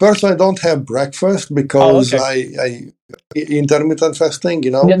 I personally don't have breakfast because I intermittent fasting,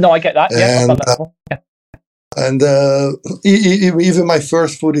 Yeah, no, I get that. Yeah, I've done that before. Yeah. And even my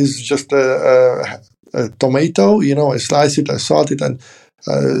first food is just a tomato, I slice it, I salt it, and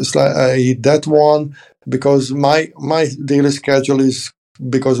I eat that one because my daily schedule is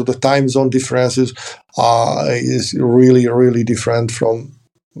because of the time zone differences, is really, really different from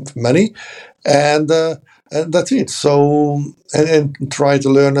many, and that's it. So and try to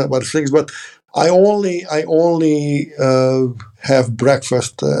learn about things, but I only have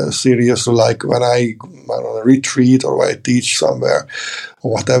breakfast seriously, like when I'm on a retreat or when I teach somewhere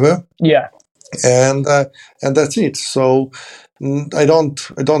or whatever. Yeah, and that's it. So I don't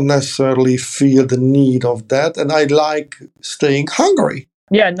necessarily feel the need of that, and I like staying hungry.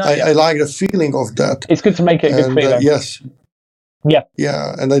 Yeah, no, I like the feeling of that. It's good to make it a good feeling. Yes. Yeah.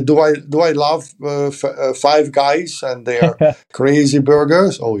 Yeah, and do I love Five Guys and their crazy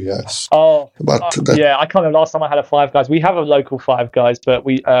burgers? Oh yes. Oh, but yeah, I can't remember last time I had a Five Guys. We have a local Five Guys, but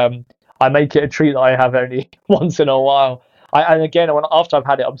I make it a treat that I have only once in a while. And again, after I've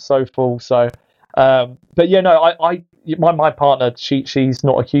had it, I'm so full. So, but yeah, no, my partner, she's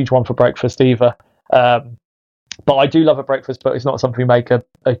not a huge one for breakfast either. But I do love a breakfast, but it's not something we make a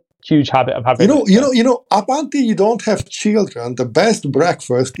huge habit of having. You know, up until you don't have children, the best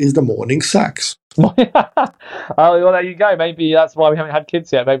breakfast is the morning sex. Oh, well, there you go. Maybe that's why we haven't had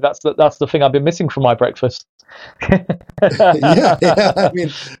kids yet. Maybe that's the thing I've been missing from my breakfast. yeah. I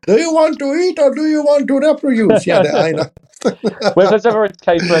mean, do you want to eat or do you want to reproduce? Yeah, I know. Well, if there's ever a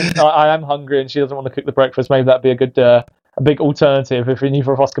case when I am hungry and she doesn't want to cook the breakfast, maybe that'd be a big alternative if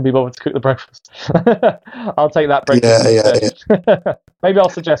neither of us can be bothered to cook the breakfast. I'll take that breakfast. Yeah. Maybe I'll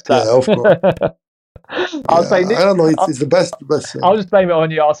suggest that. Yeah, of course. I'll say. I don't know. It's the best. I'll just blame it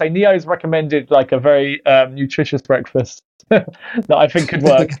on you. I'll say Neo's recommended like a very nutritious breakfast that I think could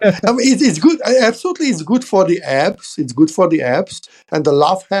work. I mean, it's good. Absolutely, it's good for the abs. It's good for the abs, and the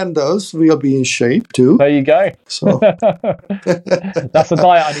love handles will be in shape too. There you go. So that's a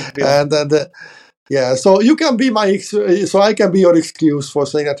diet I need to be on. And yeah, so you can be so I can be your excuse for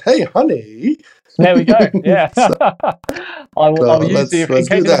saying that. Hey, honey. There we go. Yeah, I'll use you in case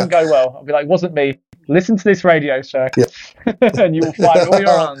it doesn't go well. I'll be like, wasn't me. Listen to this radio show, and you will find all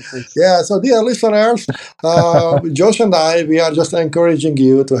your answers. Yeah. So, dear listeners, Josh and we are just encouraging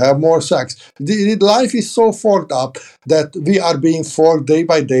you to have more sex. Life is so forked up that we are being forked day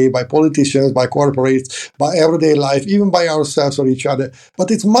by day by politicians, by corporates, by everyday life, even by ourselves or each other. But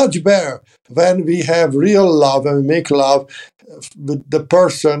it's much better when we have real love and we make love with the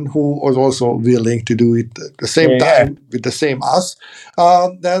person who was also willing to do it at the same time with the same us,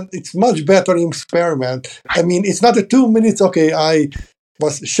 then it's much better experiment. I mean, it's not a 2 minutes, okay, I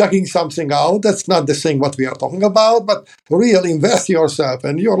was checking something out. That's not the thing what we are talking about, but really invest yourself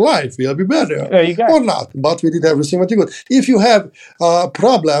and your life will be better. There you go. Or not, but we did everything what you could. If you have a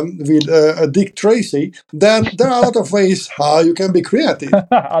problem with Dick Tracy, then there are a lot of ways how you can be creative.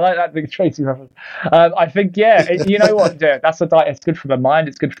 I like that Dick Tracy reference. I think, you know what, that's a diet. It's good for the mind,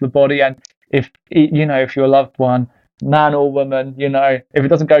 it's good for the body, and if your loved one, man or woman, if it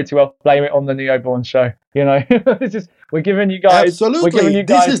doesn't go too well, blame it on the Neoborn show. It's just we're giving you guys. Absolutely, we're giving you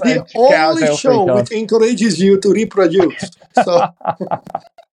guys this is the only show which encourages you to reproduce. So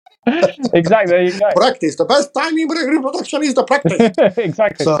exactly, there you go. Practice. The best time in reproduction is the practice.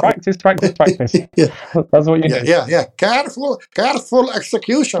 Exactly. So, practice. Yeah. That's what you need. Yeah. Careful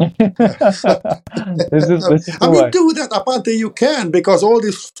execution. This is do that up until you can, because all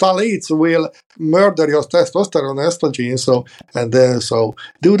these phthalates will murder your testosterone and estrogen. So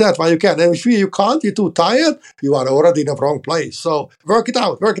do that while you can. And if you can't, you're too tired, you are already in the wrong place. So work it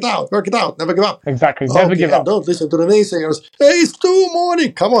out. Never give up. Exactly. Never give up. Don't listen to the naysayers. Hey, it's 2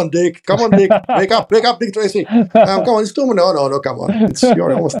 morning. Come on, Dick. Wake up, Dick Tracy. Come on, it's 2 morning. No, come on.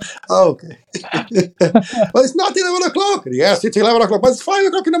 You're almost okay. But it's not 11 o'clock. Yes, it's 11 o'clock, but it's 5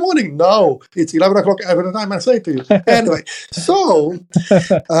 o'clock in the morning. No, it's 11 o'clock every time I say to you. Anyway, so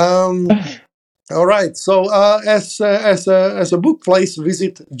all right. So as a book place,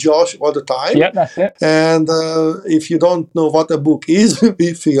 visit Josh all the time. Yep, that's it. And if you don't know what a book is,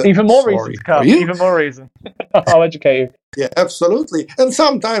 we feel even more reason to come. Even more reason. I'll educate you. Yeah, absolutely. And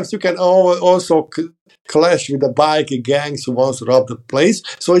sometimes you can also clash with the bike gangs who wants to rob the place.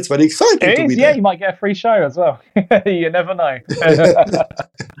 So it's very exciting to be there. You might get a free show as well. You never know.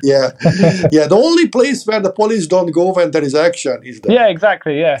 Yeah. The only place where the police don't go when there is action is there. Yeah,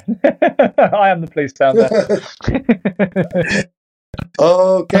 exactly. Yeah. I am the police down there.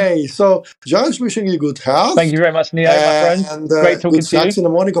 Okay, so Josh, wishing you good health. Thank you very much, Neo, my friend. And great talking good to you. sex in the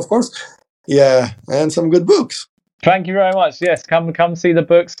morning, of course. Yeah, and some good books. Thank you very much. Yes, come see the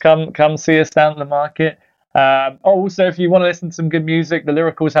books. Come see us down at the market. Also, if you want to listen to some good music, the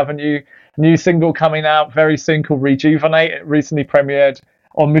Lyricals have a new single coming out very soon called Rejuvenate. It recently premiered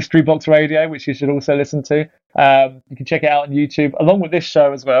on Mystery Box Radio, which you should also listen to. You can check it out on YouTube, along with this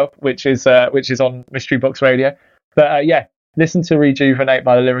show as well, which is on Mystery Box Radio. But listen to Rejuvenate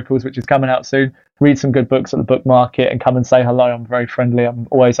by the Lyricals, which is coming out soon. Read some good books at the book market and come and say hello. I'm very friendly. I'm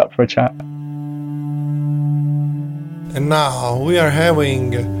always up for a chat. And now we are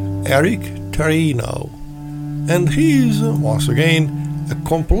having Eric Tarino. And he's, once again, a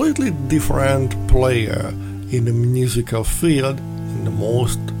completely different player in the musical field than the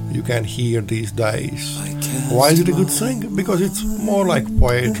most you can hear these days. Why is it a good thing? Because it's more like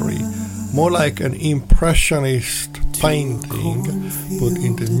poetry, more like an impressionist painting put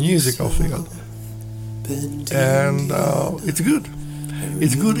into the musical field. And it's good.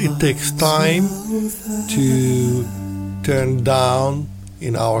 It's good. It takes time to turn down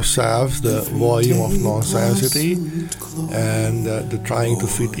in ourselves the volume of nonsensity and the trying to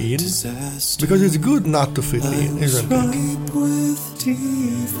fit in, because it's good not to fit in, isn't it?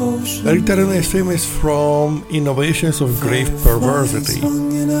 Eric Tarino is famous from Innovations of Grave Perversity.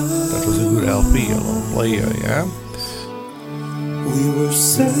 That was a good LP, a long player, yeah? We were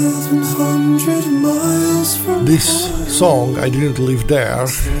 700 miles from this song, I Didn't Live There,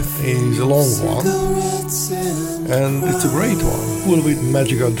 is a long one, and it's a great one, full with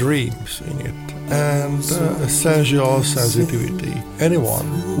magical dreams in it, and a sensual sensitivity. Anyone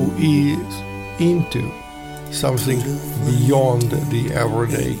who is into something beyond the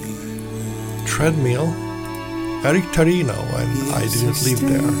everyday treadmill, Eric Tarino and I Didn't Live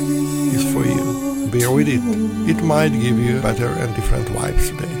There is for you. Bear with it. It might give you better and different vibes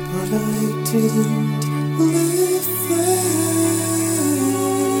today. But I didn't live there.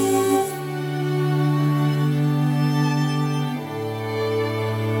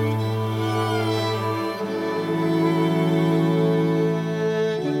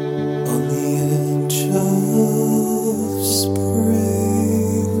 On the edge of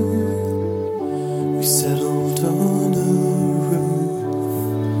spring, we settled on a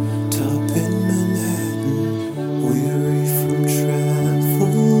rooftop in Manhattan, weary from traveling.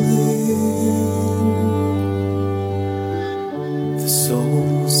 The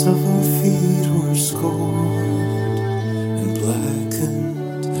soles of our feet were scored and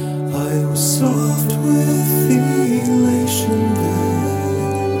blackened. I was soft with elation then.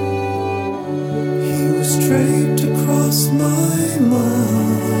 He was draped across my mind.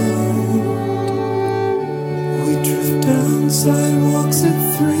 We drift down sidewalks at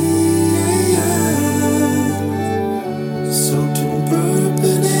 3 a.m. soaked in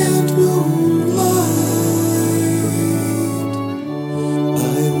bourbon and moonlight. I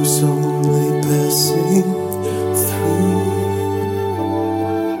was only passing through.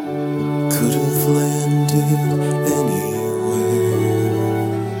 Could have landed anywhere.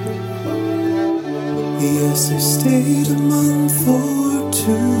 Yes, I stayed a month or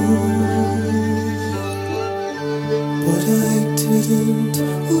two, but I didn't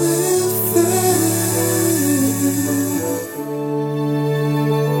live there.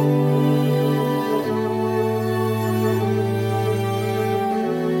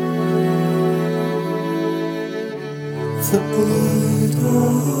 The blood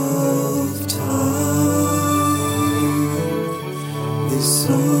of time is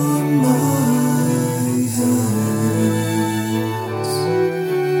on my hands.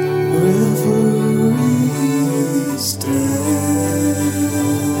 Reveries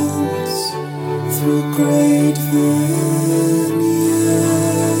dance through great vignettes.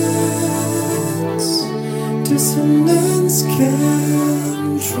 Dissonance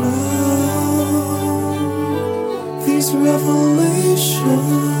can drown these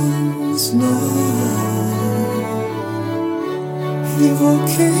revelations now.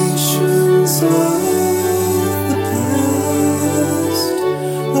 Evocations of the past,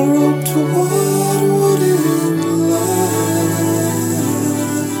 a rope to what wouldn't last.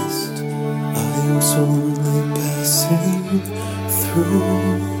 I was only passing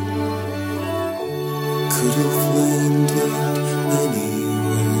through. Could have landed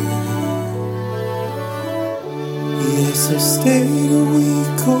anywhere. Yes, I stayed a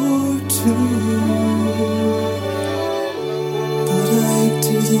week or two, but I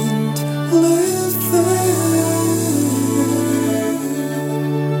didn't live there.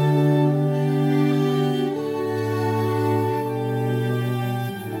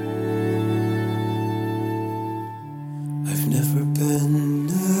 I've never been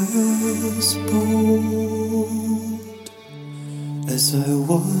as bold as I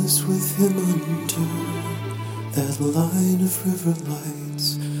was with him under that line of river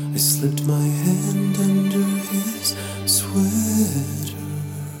lights. I slipped my hand under his sweater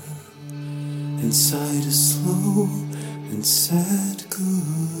and sighed a slow and sad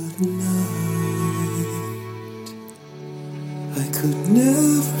good night. I could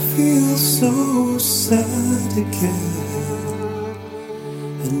never feel so sad again.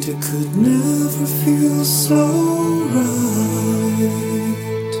 and it could never feel so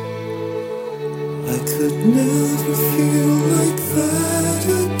right. I could never feel like that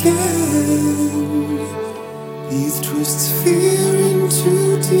again. Youth twists fear into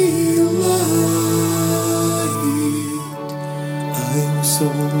delight. I was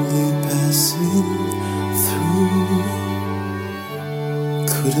only passing through.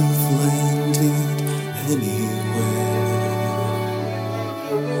 Could have landed anywhere.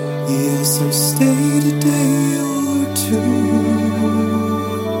 Yes, I stayed a day or two,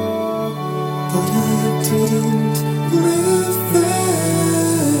 but I didn't live there.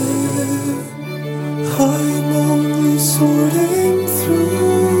 I'm only sorting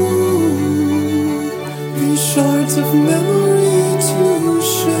through these shards of memory to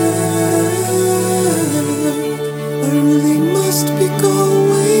share. I really must be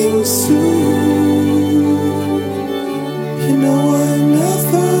going soon. You know I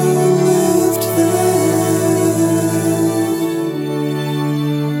never lived there.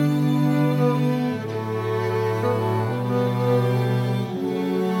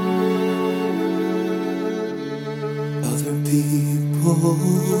 Other people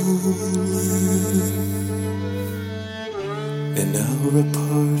live in our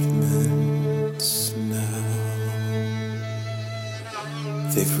apartments now.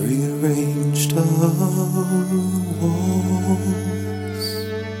 They've rearranged our walls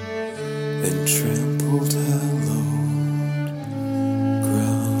and trampled hallowed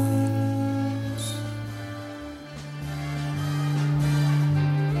grounds.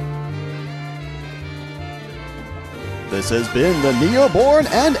 This has been the Neoborn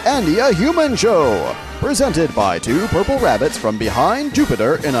and Andy a Human Show, presented by two purple rabbits from behind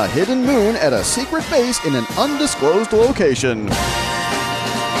Jupiter in a hidden moon at a secret base in an undisclosed location.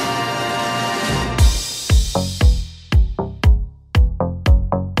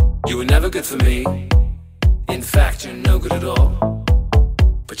 You were never good for me. In fact, you're no good at all.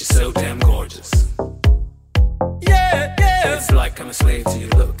 But you're so damn gorgeous. Yeah, yeah. It's like I'm a slave to your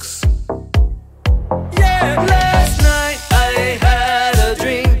looks. Yeah, last night I had a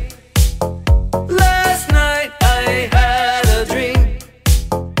dream. Last night I had a dream.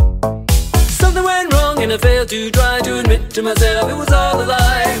 Something went wrong and I failed to try to admit to myself it was all a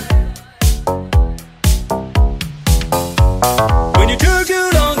lie. When you took too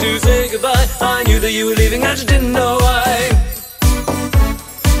long to say goodbye, I knew that you were leaving, I just didn't know why.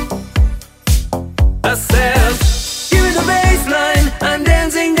 I said, give me the baseline, I'm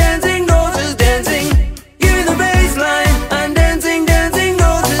dancing, dancing, gorgeous dancing. Give me the baseline, I'm dancing, dancing,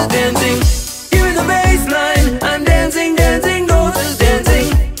 gorgeous dancing. Give me the baseline, I'm dancing, dancing, gorgeous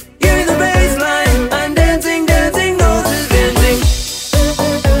dancing. Give me the baseline, I'm dancing, dancing, gorgeous dancing.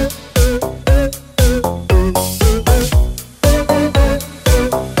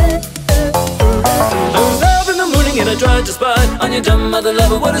 And I tried to spy on your dumb mother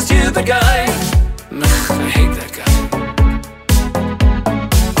lover, what a stupid guy. I hate that guy.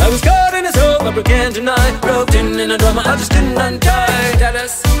 I was caught in his hope, I can't deny. Roped in a drama, I just didn't untie.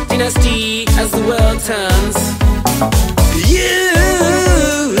 Dallas dynasty as the world turns. You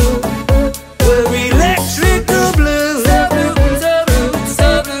were electrical blue. So blue, so blue,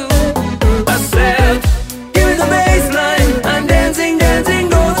 so blue. I said, give me the baseline, I'm dancing, dancing,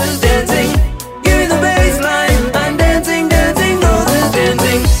 gorgeous dancing. Give me the baseline, I'm dancing, dancing, gorgeous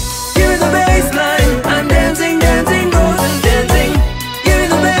dancing. Give me the baseline, I'm dancing, dancing, gorgeous dancing. Give me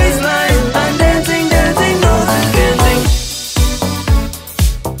the baseline, I'm dancing, dancing, gorgeous dancing.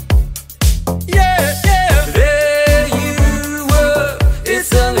 Yeah, yeah. There you were, it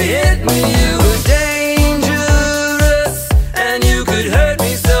suddenly hit me. You were dangerous, and you could hurt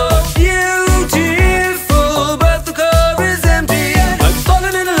me so. Beautiful, but the car is empty. I've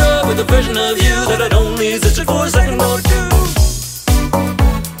fallen in love with a version of you that I'd only existed for a second or two.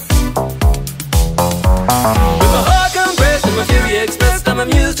 With my heart compressed and my fury expressed, I'm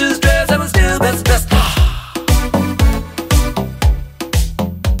amused to stress I was still best dressed.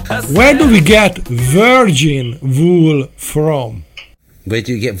 Where do we get virgin wool from? Where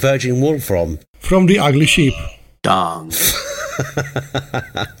do you get virgin wool from? From the ugly sheep. Dong.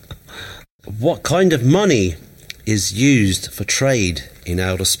 What kind of money is used for trade in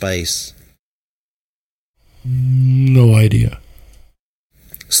outer space? No idea.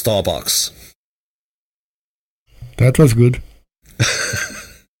 Starbucks. That was good.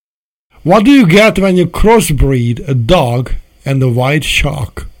 What do you get when you crossbreed a dog and a white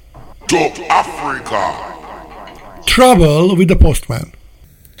shark? To Africa. Trouble with the postman.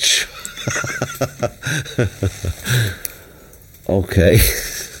 Okay.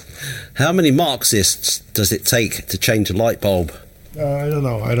 How many Marxists does it take to change a light bulb? I don't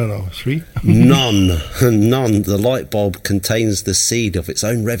know. 3? None. The light bulb contains the seed of its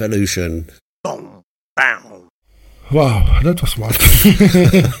own revolution. Wow, that was smart.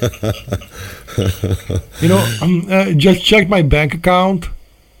 Just check my bank account.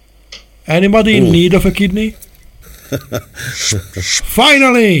 Anybody in need of a kidney?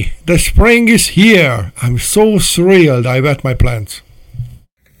 Finally, the spring is here. I'm so thrilled. I wet my plants.